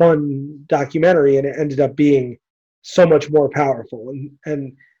just a fun documentary, and it ended up being so much more powerful.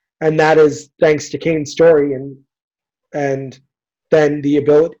 And that is thanks to Kane's story, and then the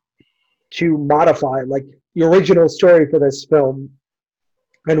ability to modify, like, the original story for this film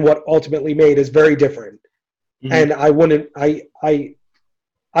and what ultimately made is very different. And I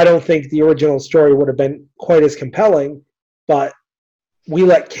don't think the original story would have been quite as compelling, but we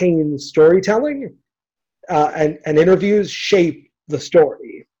let Kane's storytelling and interviews shape the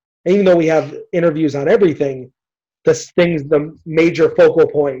story. And even though we have interviews on everything, the major focal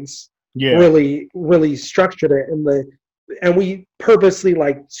points really, really structured it. And we purposely,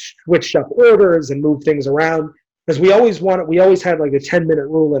 like, switched up orders and moved things around, because we always had like a 10-minute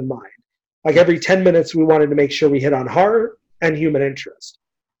rule in mind. Like, every 10 minutes, we wanted to make sure we hit on horror and human interest,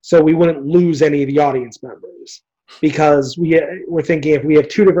 so we wouldn't lose any of the audience members. Because we're thinking, if we have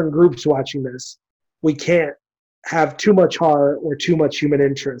two different groups watching this, we can't have too much horror or too much human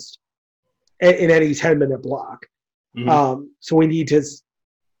interest in any 10-minute block. So we need to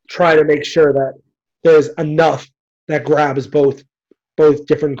try to make sure that there's enough that grabs both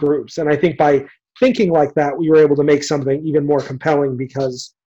different groups. And I think by thinking like that, we were able to make something even more compelling,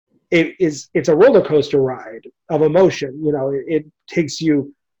 because it's a roller coaster ride of emotion. It takes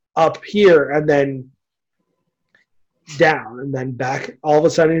you up here and then down and then back. All of a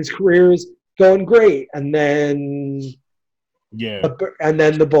sudden, his career is going great, and then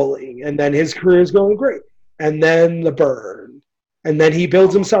the bullying, and then his career is going great, and then the burn, and then he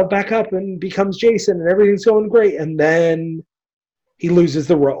builds himself back up and becomes Jason, and everything's going great, and then he loses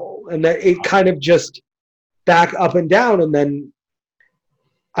the role, and then it kind of just back up and down. And then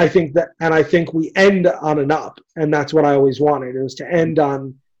I think we end on an up, and that's what I always wanted. It was to end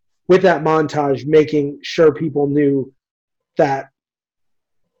on, with that montage, making sure people knew that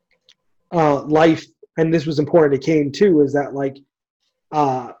life, and this was important to Kane too, is that, like,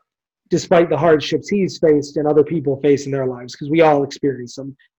 despite the hardships he's faced and other people face in their lives, because we all experience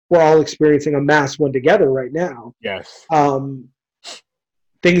them, we're all experiencing a mass one together right now. Yes.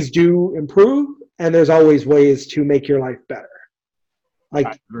 Things do improve, and there's always ways to make your life better.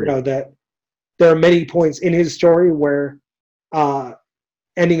 Like, that there are many points in his story where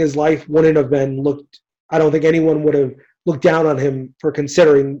ending his life wouldn't have been I don't think anyone would have looked down on him for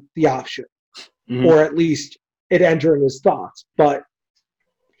considering the option, or at least it entering his thoughts. But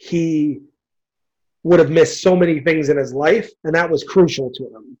he would have missed so many things in his life, and that was crucial to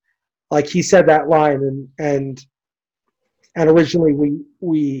him. Like, he said that line, and originally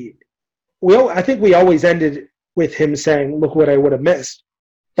I think we always ended with him saying, "Look what I would have missed."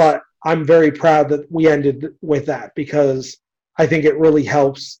 But I'm very proud that we ended with that, because I think it really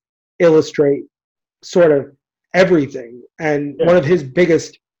helps illustrate sort of everything. And one of his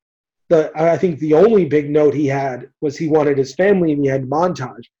biggest, I think the only big note he had was he wanted his family in the end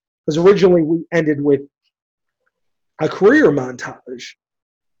montage. Because originally we ended with a career montage.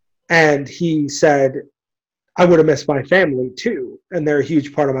 And he said, I would have missed my family too, and they're a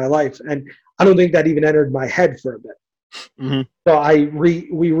huge part of my life. And I don't think that even entered my head for a bit. So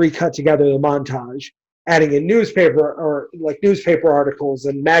we recut together the montage, adding in newspaper articles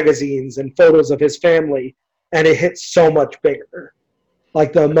and magazines and photos of his family, and it hits so much bigger,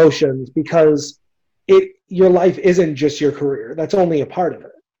 like the emotions, because your life isn't just your career. That's only a part of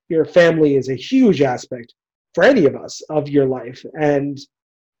it. Your family is a huge aspect for any of us of your life, and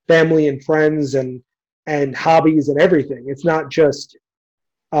family and friends and hobbies and everything. It's not just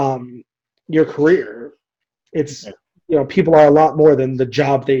your career. It's people are a lot more than the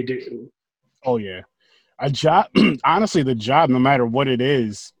job they do. Oh yeah, a job. Honestly, the job, no matter what it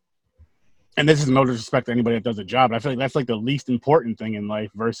is, and this is no disrespect to anybody that does a job, but I feel like that's like the least important thing in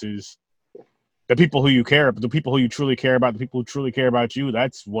life versus the people who you care about, the people who you truly care about, the people who truly care about you.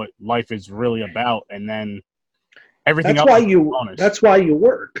 That's what life is really about. And then everything That's else. That's why you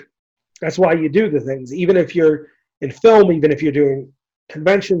work. That's why you do the things. Even if you're in film, even if you're doing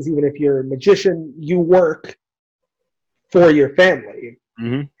conventions, even if you're a magician, you work for your family,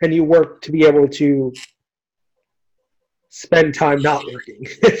 Mm-hmm. and you work to be able to spend time not working.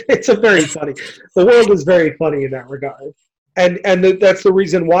 It's a very funny. The world is very funny in that regard, and that's the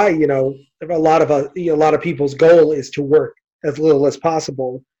reason why a lot of people's goal is to work as little as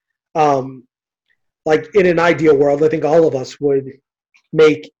possible. Like in an ideal world, I think all of us would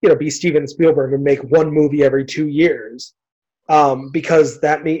make be Steven Spielberg and make one movie every 2 years, because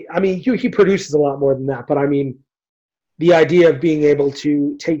he produces a lot more than that, but I mean the idea of being able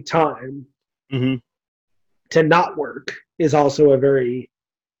to take time Mm-hmm. to not work is also a very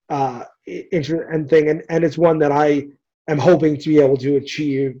interesting thing, and it's one that I am hoping to be able to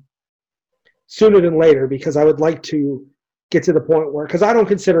achieve sooner than later, because I would like to get to the point where, because I don't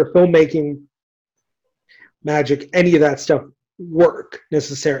consider filmmaking, magic, any of that stuff work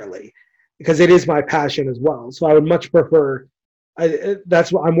necessarily, because it is my passion as well. So I would much prefer.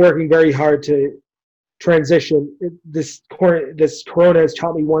 That's what I'm working very hard to transition. This corona has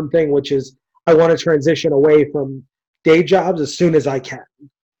taught me one thing, which is I want to transition away from day jobs as soon as I can.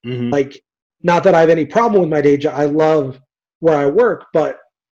 Mm-hmm. Like, not that I have any problem with my day job. I love where I work, but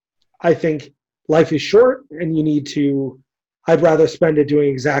I think life is short, and I'd rather spend it doing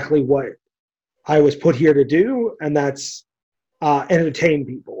exactly what I was put here to do, and that's entertain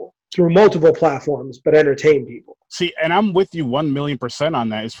people through multiple platforms, but entertain people. See, and I'm with you 1,000,000% on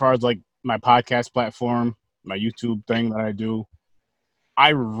that. As far as like my podcast platform, my YouTube thing that I do, I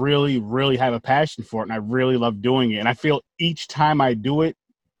really, really have a passion for it, and I really love doing it. And I feel each time I do it,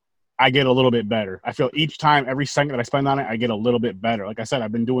 I get a little bit better. I feel each time, every second that I spend on it, I get a little bit better. Like I said,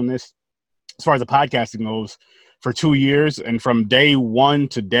 I've been doing this, as far as the podcasting goes, for 2 years, and from day one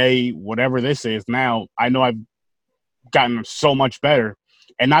to day whatever this is now, I know I've gotten so much better.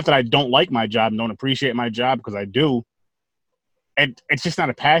 And not that I don't like my job and don't appreciate my job, because I do. And it's just not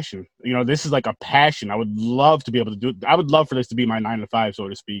a passion. This is like a passion. I would love to be able to do it. I would love for this to be my 9 to 5, so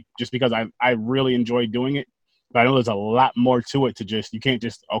to speak, just because I really enjoy doing it. But I know there's a lot more to it. You can't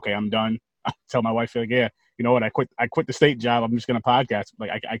just, okay, I'm done. I tell my wife, like, yeah, you know what? I quit the state job. I'm just going to podcast.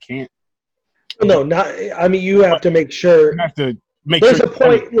 Like, I can't. No, not. I mean, you have to make sure. You have to make there's sure. A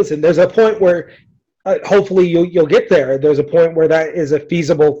point. Listen, there's a point where hopefully you'll get there. There's a point where that is a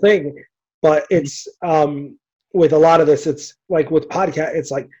feasible thing, but it's with a lot of this, it's like with podcast,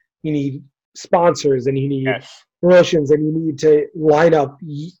 it's like you need sponsors and you need promotions and you need to line up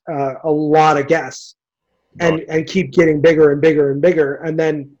a lot of guests and keep getting bigger and bigger and bigger. And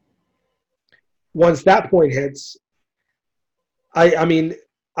then once that point hits, I mean,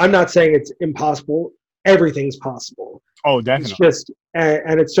 I'm not saying it's impossible. Everything's possible. Oh, definitely. It's just,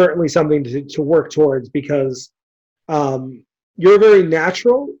 and it's certainly something to work towards, because you're very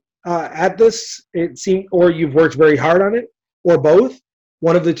natural at this, it seems, or you've worked very hard on it, or both,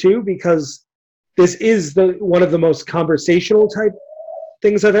 one of the two, because this is one of the most conversational type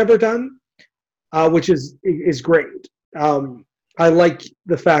things I've ever done, which is great. I like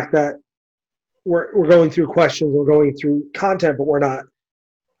the fact that we're going through questions, we're going through content, but we're not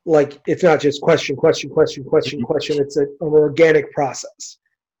like, it's not just question. It's an organic process.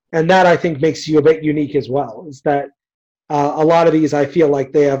 And that, I think, makes you a bit unique as well, is that a lot of these, I feel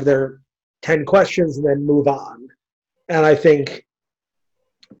like they have their 10 questions and then move on. And I think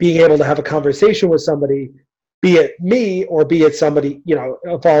being able to have a conversation with somebody, be it me or be it somebody,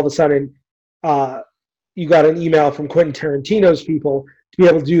 if all of a sudden you got an email from Quentin Tarantino's people, to be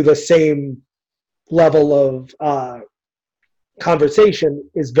able to do the same level of conversation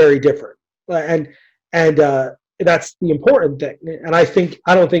is very different. And that's the important thing. And I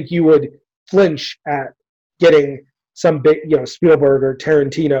don't think you would flinch at getting some big, Spielberg or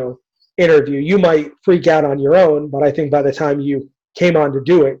Tarantino interview. You might freak out on your own, but I think by the time you came on to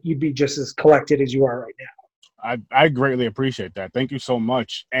do it, you'd be just as collected as you are right now. I greatly appreciate that. Thank you so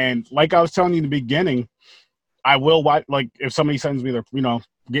much. And like I was telling you in the beginning, I will watch, like, if somebody sends me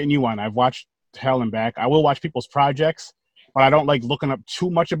getting you on, I've watched Hell and Back. I will watch people's projects, but I don't like looking up too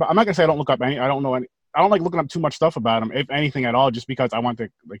much about, I'm not gonna say I don't look up any, I don't like looking up too much stuff about them, if anything at all, just because I want the,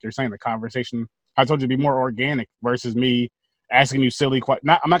 like you're saying, the conversation, I told you, to be more organic versus me asking you silly questions.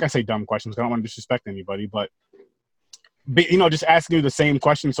 I'm not gonna say dumb questions, I don't want to disrespect anybody, but just asking you the same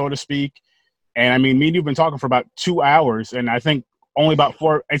question, so to speak, And I mean, me and you've been talking for about 2 hours, and I think only about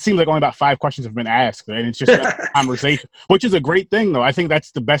four. It seems like only about 5 questions have been asked, and it's just a conversation, which is a great thing, though. I think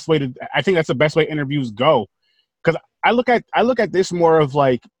that's the best way to. I think that's the best way interviews go, because I look at this more of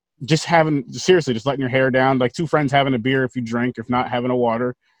like just seriously, just letting your hair down, like two friends having a beer if you drink, if not having a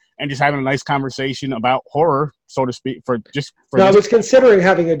water, and just having a nice conversation about horror, so to speak. I was considering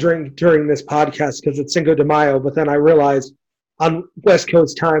having a drink during this podcast because it's Cinco de Mayo, but then I realized on West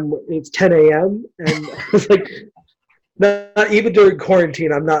Coast time it's 10 a.m. and I was like, not even during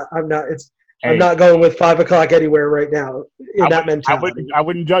quarantine. I'm not going with 5 o'clock anywhere right now. That mentality. I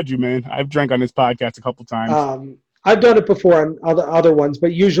wouldn't judge you, man. I've drank on this podcast a couple times. I've done it before on other ones,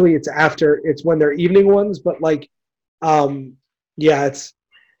 but usually it's when they're evening ones. But like, yeah, it's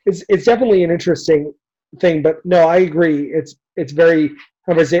definitely an interesting thing. But no, I agree. It's very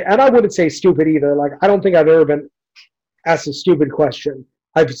conversational, and I wouldn't say stupid either. Like, I don't think I've ever been asked a stupid question.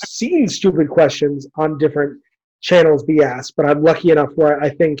 I've seen stupid questions on different channels be asked, but I'm lucky enough where I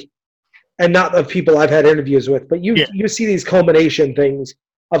think, and not of people I've had interviews with, but you see these culmination things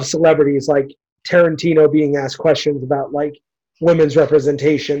of celebrities like Tarantino being asked questions about like women's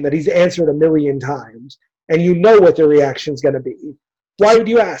representation that he's answered 1 million times, and you know what the reaction's going to be. Why would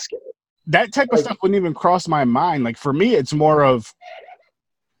you ask it? That type of stuff wouldn't even cross my mind. Like, for me, it's more of,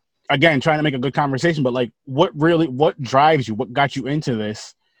 again, trying to make a good conversation, but like what drives you, what got you into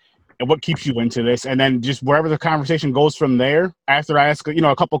this, and what keeps you into this, and then just wherever the conversation goes from there. After I ask,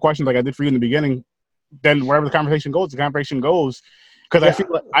 a couple of questions like I did for you in the beginning, then wherever the conversation goes, Because I feel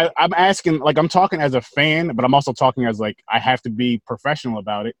like I'm asking, like, I'm talking as a fan, but I'm also talking as like I have to be professional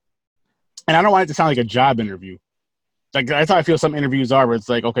about it, and I don't want it to sound like a job interview. Like, that's how I feel some interviews are, where it's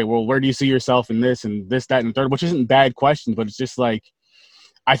like, okay, well, where do you see yourself in this and this, that, and third, which isn't bad questions, but it's just like,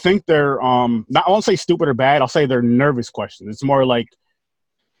 I think they're I won't say stupid or bad. I'll say they're nervous questions. It's more like,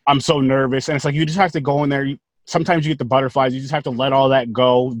 I'm so nervous, and it's like you just have to go in there. Sometimes you get the butterflies. You just have to let all that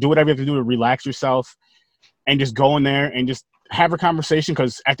go. Do whatever you have to do to relax yourself, and just go in there and just have a conversation.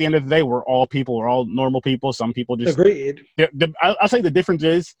 Because at the end of the day, we're all people. We're all normal people. Some people just agreed. I'll say the difference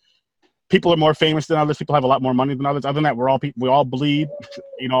is people are more famous than others. People have a lot more money than others. Other than that, we're all people. We all bleed.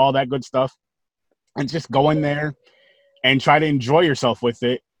 All that good stuff. And just go in there and try to enjoy yourself with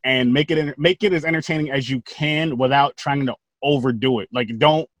it, and make it as entertaining as you can without trying to overdo it. Like,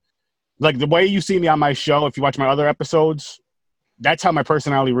 don't, like, the way you see me on my show, if you watch my other episodes, that's how my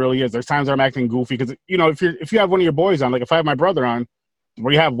personality really is. There's times where I'm acting goofy because, if you have one of your boys on, like if I have my brother on,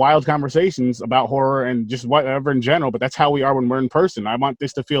 we have wild conversations about horror and just whatever in general, but that's how we are when we're in person. I want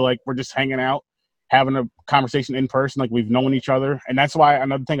this to feel like we're just hanging out, having a conversation in person, like we've known each other. And that's why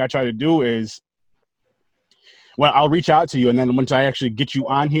another thing I try to do is, well, I'll reach out to you, and then once I actually get you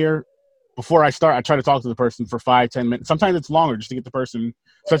on here, before I start, I try to talk to the person for 5-10 minutes. Sometimes it's longer just to get the person,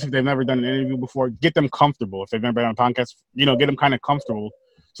 especially if they've never done an interview before, get them comfortable. If they've never been on a podcast, get them kind of comfortable.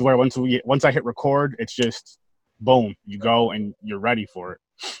 So where once I hit record, it's just boom, you go and you're ready for it.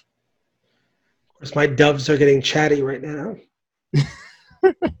 Of course, my doves are getting chatty right now.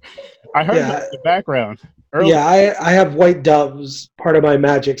 I heard that in the background earlier. Yeah, I have white doves, part of my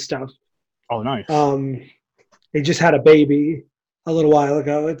magic stuff. Oh, nice. They just had a baby a little while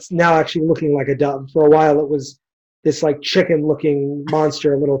ago. It's now actually looking like a dove. For a while, it was this like chicken-looking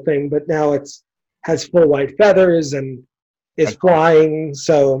monster little thing, but now has full white feathers and is flying.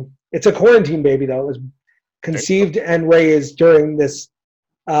 So it's a quarantine baby, though. It was conceived and raised during this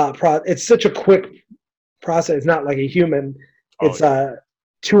it's such a quick process. It's not like a human. It's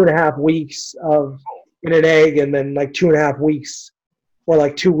 2.5 weeks in an egg, and then like 2.5 weeks or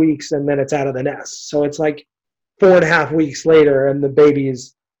like 2 weeks, and then it's out of the nest. So it's like 4.5 weeks later, and the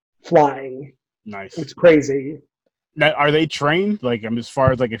baby's flying. Nice. It's crazy. Now, are they trained? Like, as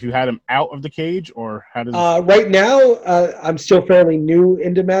far as like if you had them out of the cage, or how does? Right now, I'm still fairly new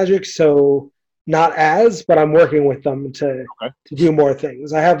into magic, so not but I'm working with them to do more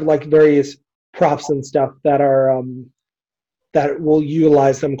things. I have like various props and stuff that are that will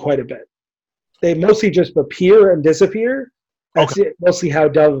utilize them quite a bit. They mostly just appear and disappear. That's mostly how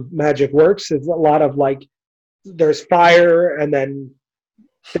dove magic works. It's a lot of like, there's fire, and then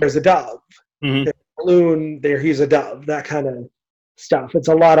there's a dove. Mm-hmm. There's a balloon, he's a dove, that kind of stuff. It's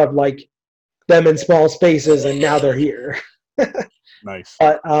a lot of like them in small spaces, and now they're here. Nice.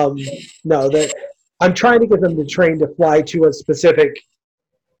 But no, I'm trying to get them to train to fly to a specific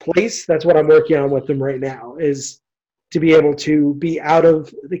place. That's what I'm working on with them right now, is to be able to be out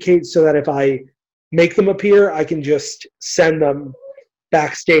of the cage so that if I make them appear, I can just send them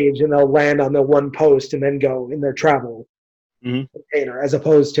backstage and they'll land on the one post and then go in their travel container, as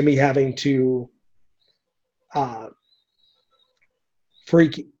opposed to me having to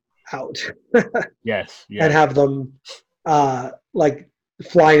out Yes. and Yeah. have them like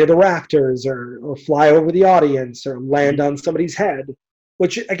fly into the rafters or fly over the audience or land on somebody's head,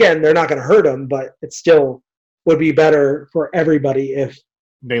 which again, they're not going to hurt them, but it still would be better for everybody if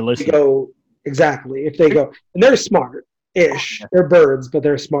They they listen. go exactly. If they go, and they're smart-ish. They're birds, but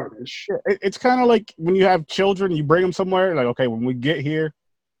they're smart-ish. It's kind of like when you have children, you bring them somewhere. Like, okay, when we get here,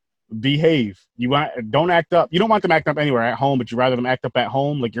 behave. Don't act up. You don't want them acting up anywhere at home, but you rather them act up at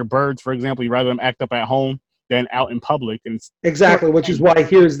home. Like your birds, for example, you rather them act up at home than out in public. And Exactly, which is why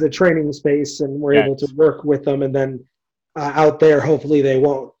here's the training space, and we're able to work with them, and then out there, hopefully they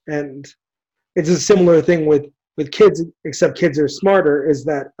won't. And it's a similar thing with kids, except kids are smarter. Is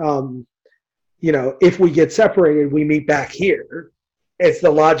that if we get separated, we meet back here. It's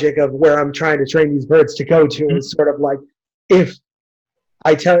the logic of where I'm trying to train these birds to go to. Is sort of like if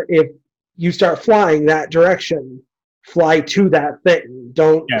you start flying that direction, fly to that thing.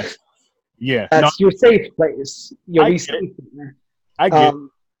 Don't. Yes. Yeah. That's your safe place. You'll be safe there. I get.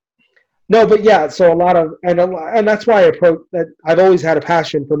 No, but yeah. So a lot of and that's why I approach that. I've always had a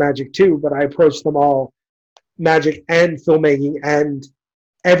passion for magic too, but I approach them all, magic and filmmaking and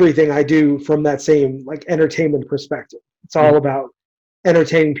everything I do from that same like entertainment perspective. It's all about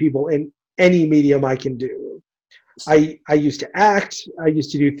entertaining people in any medium I can do. I used to act. I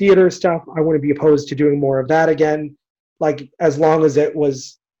used to do theater stuff. I wouldn't be opposed to doing more of that again. Like as long as it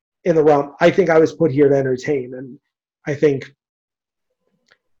was in the realm, I think I was put here to entertain, and I think,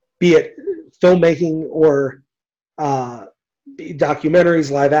 be it filmmaking or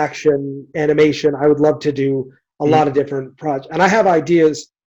documentaries, live action, animation, I would love to do a lot of different projects, and I have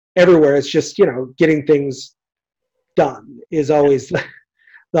ideas everywhere. It's just getting things done is always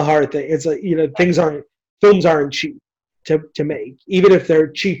the hard thing. It's like films aren't cheap to make, even if they're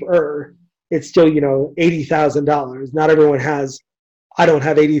cheaper. It's still $80,000. Not everyone has. I don't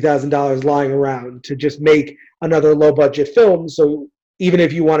have $80,000 lying around to just make another low budget film. So even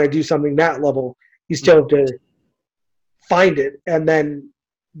if you want to do something that level, you still have to find it, and then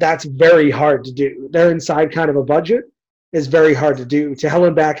that's very hard to do. They're inside kind of a budget is very hard to do. To Hell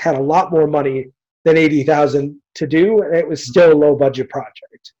and Back had a lot more money than $80,000 to do, and it was still a low budget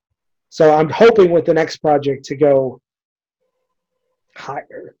project. So I'm hoping with the next project to go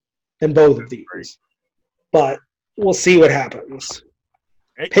higher than both of these, but we'll see what happens.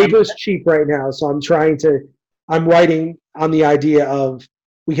 Paper's cheap right now, so I'm writing on the idea of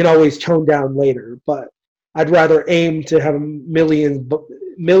we can always tone down later, but I'd rather aim to have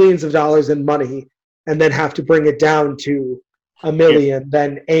millions of dollars in money and then have to bring it down to $1 million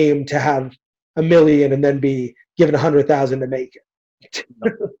than aim to have $1 million and then be given $100,000 to make it.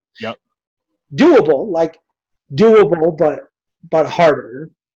 Yep. Doable, but harder.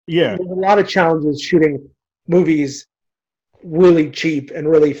 Yeah. There's a lot of challenges shooting movies really cheap and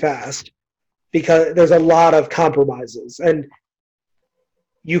really fast because there's a lot of compromises, and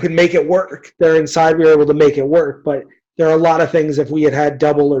you can make it work. They're inside, we were able to make it work, but there are a lot of things if we had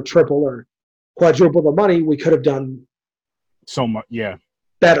double or triple or quadruple the money, we could have done so much,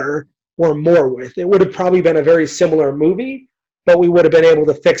 better or more with. It would have probably been a very similar movie, but we would have been able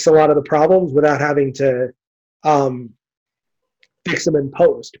to fix a lot of the problems without having to fix them in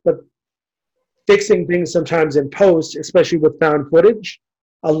post. But fixing things sometimes in post, especially with found footage,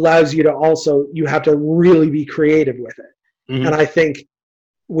 allows you to you have to really be creative with it. Mm-hmm. And I think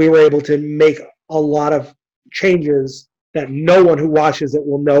we were able to make a lot of changes that no one who watches it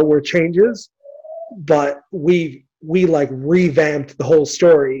will know were changes, but we like revamped the whole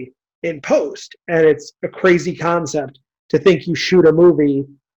story in post. And it's a crazy concept to think you shoot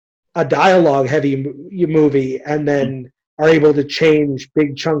a dialogue heavy movie, and then are able to change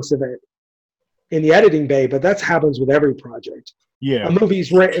big chunks of it in the editing bay, but that happens with every project. Yeah. A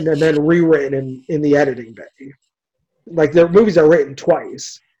movie's written and then rewritten in the editing bay. Like the movies are written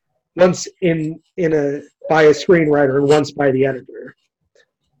twice. Once by a screenwriter and once by the editor.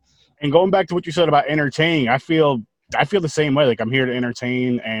 And going back to what you said about entertaining, I feel the same way. Like I'm here to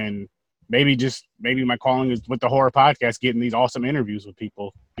entertain, and maybe my calling is with the horror podcast, getting these awesome interviews with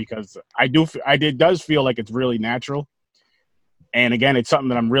people, because it does feel like it's really natural. And again, it's something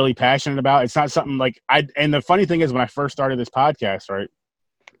that I'm really passionate about. It's not something like and the funny thing is, when I first started this podcast, right,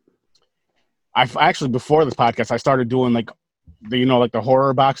 before this podcast, I started doing like the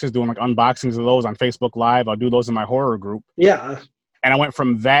horror boxes, doing like unboxings of those on Facebook Live. I'll do those in my horror group. Yeah. And I went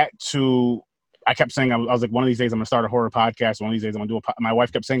from that to, I kept saying, I was like, one of these days I'm going to start a horror podcast. One of these days I'm going to do my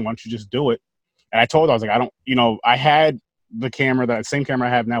wife kept saying, why don't you just do it? And I told her, I was like, I had the camera, that same camera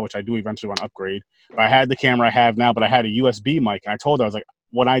I have now, which I do eventually want to upgrade. But I had the camera I have now, but I had a USB mic. And I told her, I was like,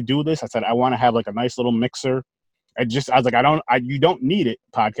 when I do this, I said, I want to have like a nice little mixer I was like, you don't need it,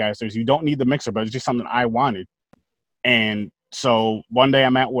 podcasters. You don't need the mixer, but it's just something I wanted. And so one day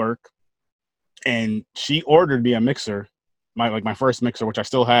I'm at work, and she ordered me a mixer, my first mixer, which I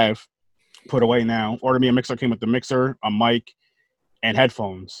still have put away now. Ordered me a mixer, came with the mixer, a mic, and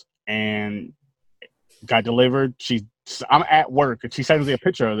headphones, and got delivered. I'm at work, and she sends me a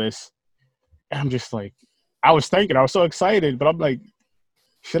picture of this, and I'm just like, I was so excited, but I'm like,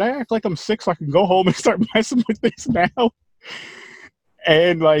 should I act like I'm sick so I can go home and start messing with this now?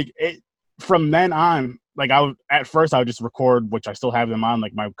 And like from then on, like at first I would just record, which I still have them on,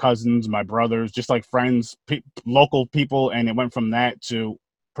 like my cousins, my brothers, just like friends, local people, and it went from that to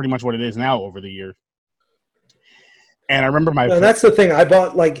pretty much what it is now over the years. And I remember that's the thing. I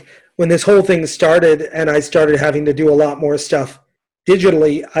bought, like, when this whole thing started and I started having to do a lot more stuff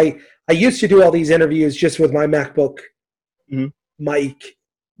digitally, I used to do all these interviews just with my MacBook mic.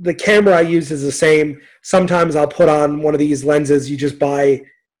 The camera I use is the same. Sometimes I'll put on one of these lenses you just buy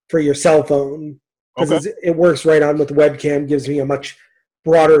for your cell phone, because it works right on with the webcam, gives me a much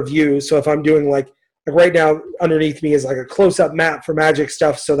broader view. So if I'm doing like right now, underneath me is like a close-up map for magic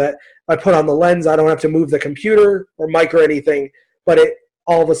stuff, so that I put on the lens, I don't have to move the computer or mic or anything, but it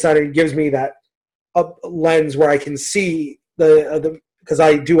all of a sudden gives me that lens where I can see because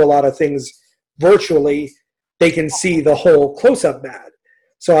I do a lot of things virtually, they can see the whole close-up mat.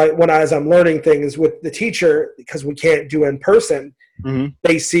 So as I'm learning things with the teacher, because we can't do in person,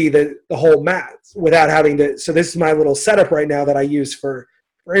 they see the whole mat without having to. So this is my little setup right now that I use for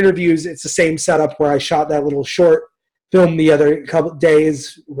interviews. It's the same setup where I shot that little short film the other couple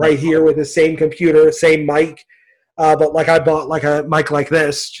days right here with the same computer, same mic. But like I bought like a mic like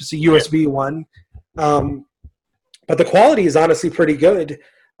this, just a USB one. But the quality is honestly pretty good.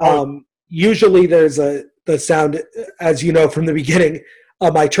 Usually there's the sound, as you know from the beginning.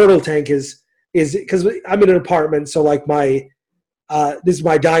 My turtle tank is because I'm in an apartment, so like this is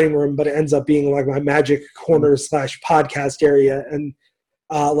my dining room, but it ends up being like my magic corner / podcast area, and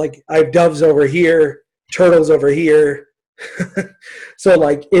like I have doves over here, turtles over here, so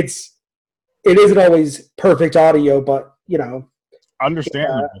like it isn't always perfect audio, but you know,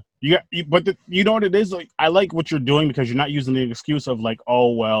 understandable. But you know what it is? Like, I like what you're doing because you're not using the excuse of like,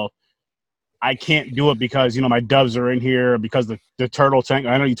 oh well, I can't do it because, you know, my doves are in here, because the turtle tank,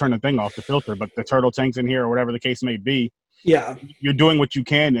 I know you turn the thing off, the filter, but the turtle tank's in here or whatever the case may be. Yeah. You're doing what you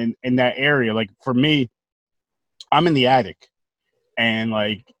can in that area. Like for me, I'm in the attic and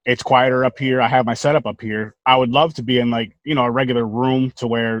like it's quieter up here. I have my setup up here. I would love to be in like, you know, a regular room to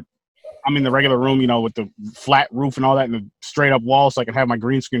where I'm in the regular room, you know, with the flat roof and all that and the straight up wall, so I can have my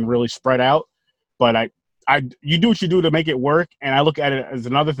green screen really spread out. But you do what you do to make it work. And I look at it as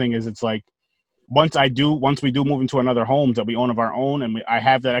another thing is it's like, once we do move into another home that we own of our own, and I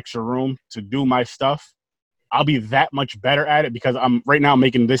have that extra room to do my stuff, I'll be that much better at it because I'm right now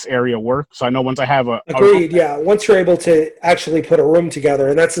making this area work. So I know once I have agreed. Yeah. Once you're able to actually put a room together,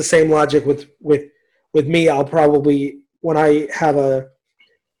 and that's the same logic with me. I'll probably, when I have a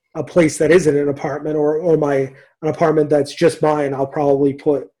place that isn't an apartment or an apartment that's just mine, I'll probably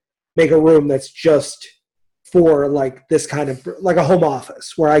make a room that's just for like this kind of like a home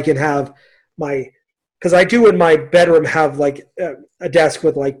office where I can have because I do in my bedroom have like a desk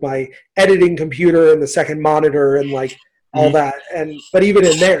with like my editing computer and the second monitor and like all that. But even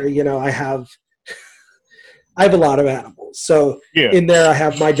in there, you know, I have a lot of animals. So in there I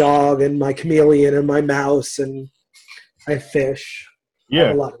have my dog and my chameleon and my mouse, and I have fish. Yeah. I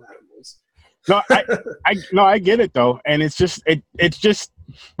have a lot of animals. No, I get it though. And it's just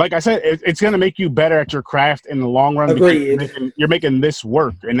like I said, it's going to make you better at your craft in the long run. Agreed. You're making this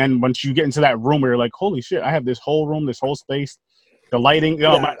work. And then once you get into that room where you're like, holy shit, I have this whole room, this whole space. The lighting,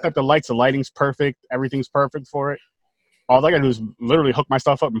 the lighting's perfect. Everything's perfect for it. All I got to do is literally hook my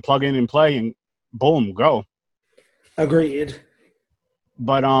stuff up and plug in and play and boom, go. Agreed.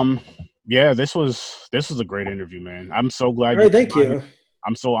 But yeah, this was a great interview, man. I'm so glad. All right, thank you.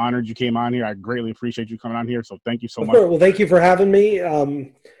 I'm so honored you came on here. I greatly appreciate you coming on here. So thank you so much. Well, thank you for having me.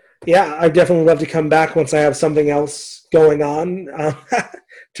 Yeah, I definitely love to come back once I have something else going on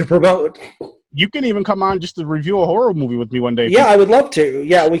to promote. You can even come on just to review a horror movie with me one day. Yeah, I would love to.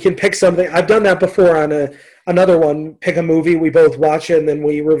 Yeah, we can pick something. I've done that before on another one. Pick a movie, we both watch it, and then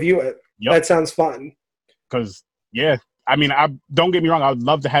we review it. Yep. That sounds fun. Because, yeah, I mean, don't get me wrong. I would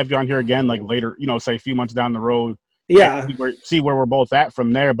love to have you on here again, like later, you know, say a few months down the road. Yeah. See where we're both at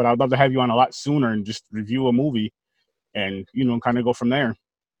from there. But I'd love to have you on a lot sooner and just review a movie and, you know, kind of go from there.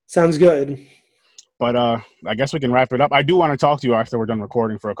 Sounds good. But I guess we can wrap it up. I do want to talk to you after we're done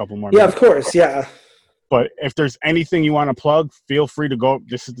recording for a couple more minutes. Yeah, of course. Yeah. But if there's anything you want to plug, feel free to go.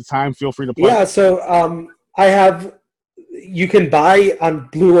 This is the time. Feel free to plug. Yeah. So I have. You can buy on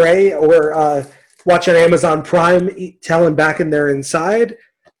Blu-ray or watch on Amazon Prime. Helen Back and They're Inside.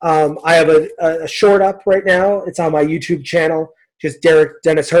 I have a short up right now. It's on my YouTube channel. Just Derek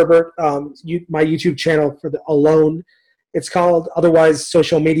Dennis Herbert. My YouTube channel for the Alone. It's called. Otherwise,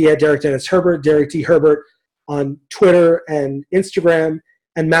 social media, Derek Dennis Herbert, Derek D. Herbert on Twitter and Instagram,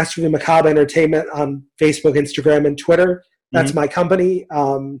 and Master of the Macabre Entertainment on Facebook, Instagram, and Twitter. That's my company.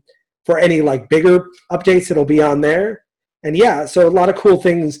 For any like bigger updates, it'll be on there. And yeah, so a lot of cool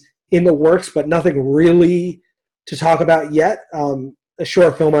things in the works, but nothing really to talk about yet. A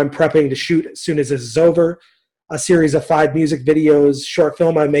short film I'm prepping to shoot as soon as this is over. A series of 5 music videos, short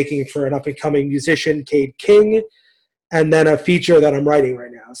film I'm making for an up-and-coming musician, Cade King, and then a feature that I'm writing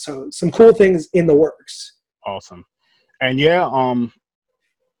right now. So some cool things in the works. Awesome. And yeah,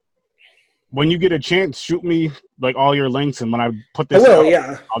 when you get a chance, shoot me like all your links, and when I put this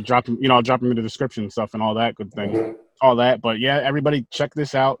out, I'll drop them, I'll drop them in the description and stuff and all that good thing. All that. But yeah, everybody check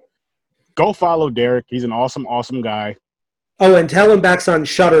this out. Go follow Derek. He's an awesome, awesome guy. Oh, and Helen Back's on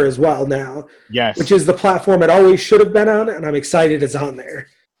Shudder as well now. Yes. Which is the platform it always should have been on, and I'm excited it's on there.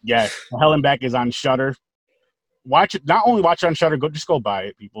 Yes. Helen Back is on Shudder. Watch it. Not only watch it on Shudder, just go buy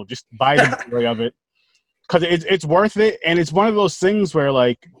it, people. Just buy the Blu-ray of it. Because it's worth it. And it's one of those things where,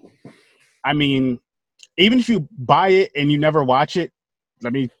 like, I mean, even if you buy it and you never watch it,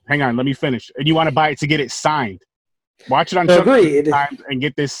 let me finish. And you want to buy it to get it signed. Watch it on Shudder and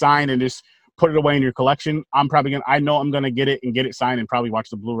get this signed and just put it away in your collection. I know I'm gonna get it signed and probably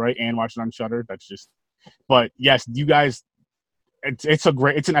watch the Blu-ray and watch it on Shudder. But yes, you guys, it's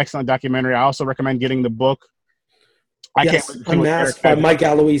an excellent documentary. I also recommend getting the book. Unmasked by Mike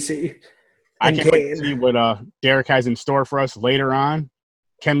Aloisi. I can't wait to see what Derek has in store for us later on.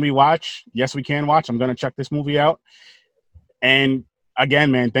 Can we watch? Yes, we can watch. I'm gonna check this movie out. And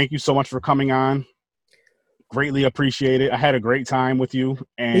again, man, thank you so much for coming on. Greatly appreciate it. I had a great time with you.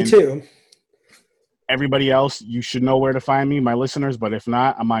 And me too. Everybody else, you should know where to find me, my listeners. But if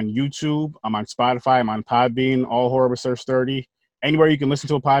not, I'm on YouTube. I'm on Spotify. I'm on Podbean, All Horror with Sir Sturdy. Anywhere you can listen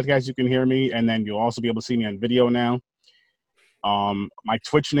to a podcast, you can hear me. And then you'll also be able to see me on video now. My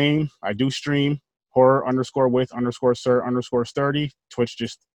Twitch name, I do stream horror_with_Sir_Sturdy.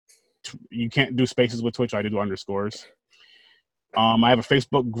 Twitch you can't do spaces with Twitch. I do underscores. I have a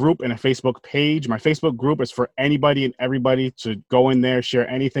Facebook group and a Facebook page. My Facebook group is for anybody and everybody to go in there, share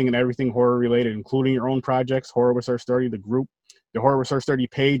anything and everything horror related, including your own projects. Horror with Sir Sturdy, the group. The Horror with Sir Sturdy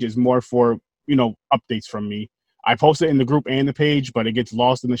page is more for, updates from me. I post it in the group and the page, but it gets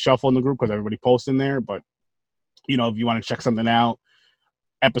lost in the shuffle in the group because everybody posts in there. But, if you want to check something out,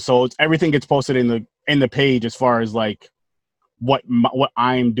 episodes, everything gets posted in the page as far as like what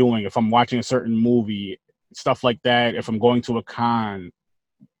I'm doing. If I'm watching a certain movie, stuff like that. If I'm going to a con,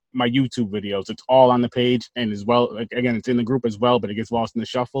 my YouTube videos, it's all on the page. And as well, again, it's in the group as well, but it gets lost in the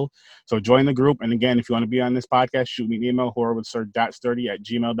shuffle. So join the group. And again, if you want to be on this podcast, shoot me an email,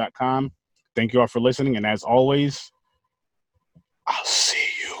 horrorwithsir.sturdy@gmail.com. Thank you all for listening. And as always, I'll see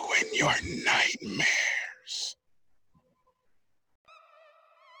you in your nightmare.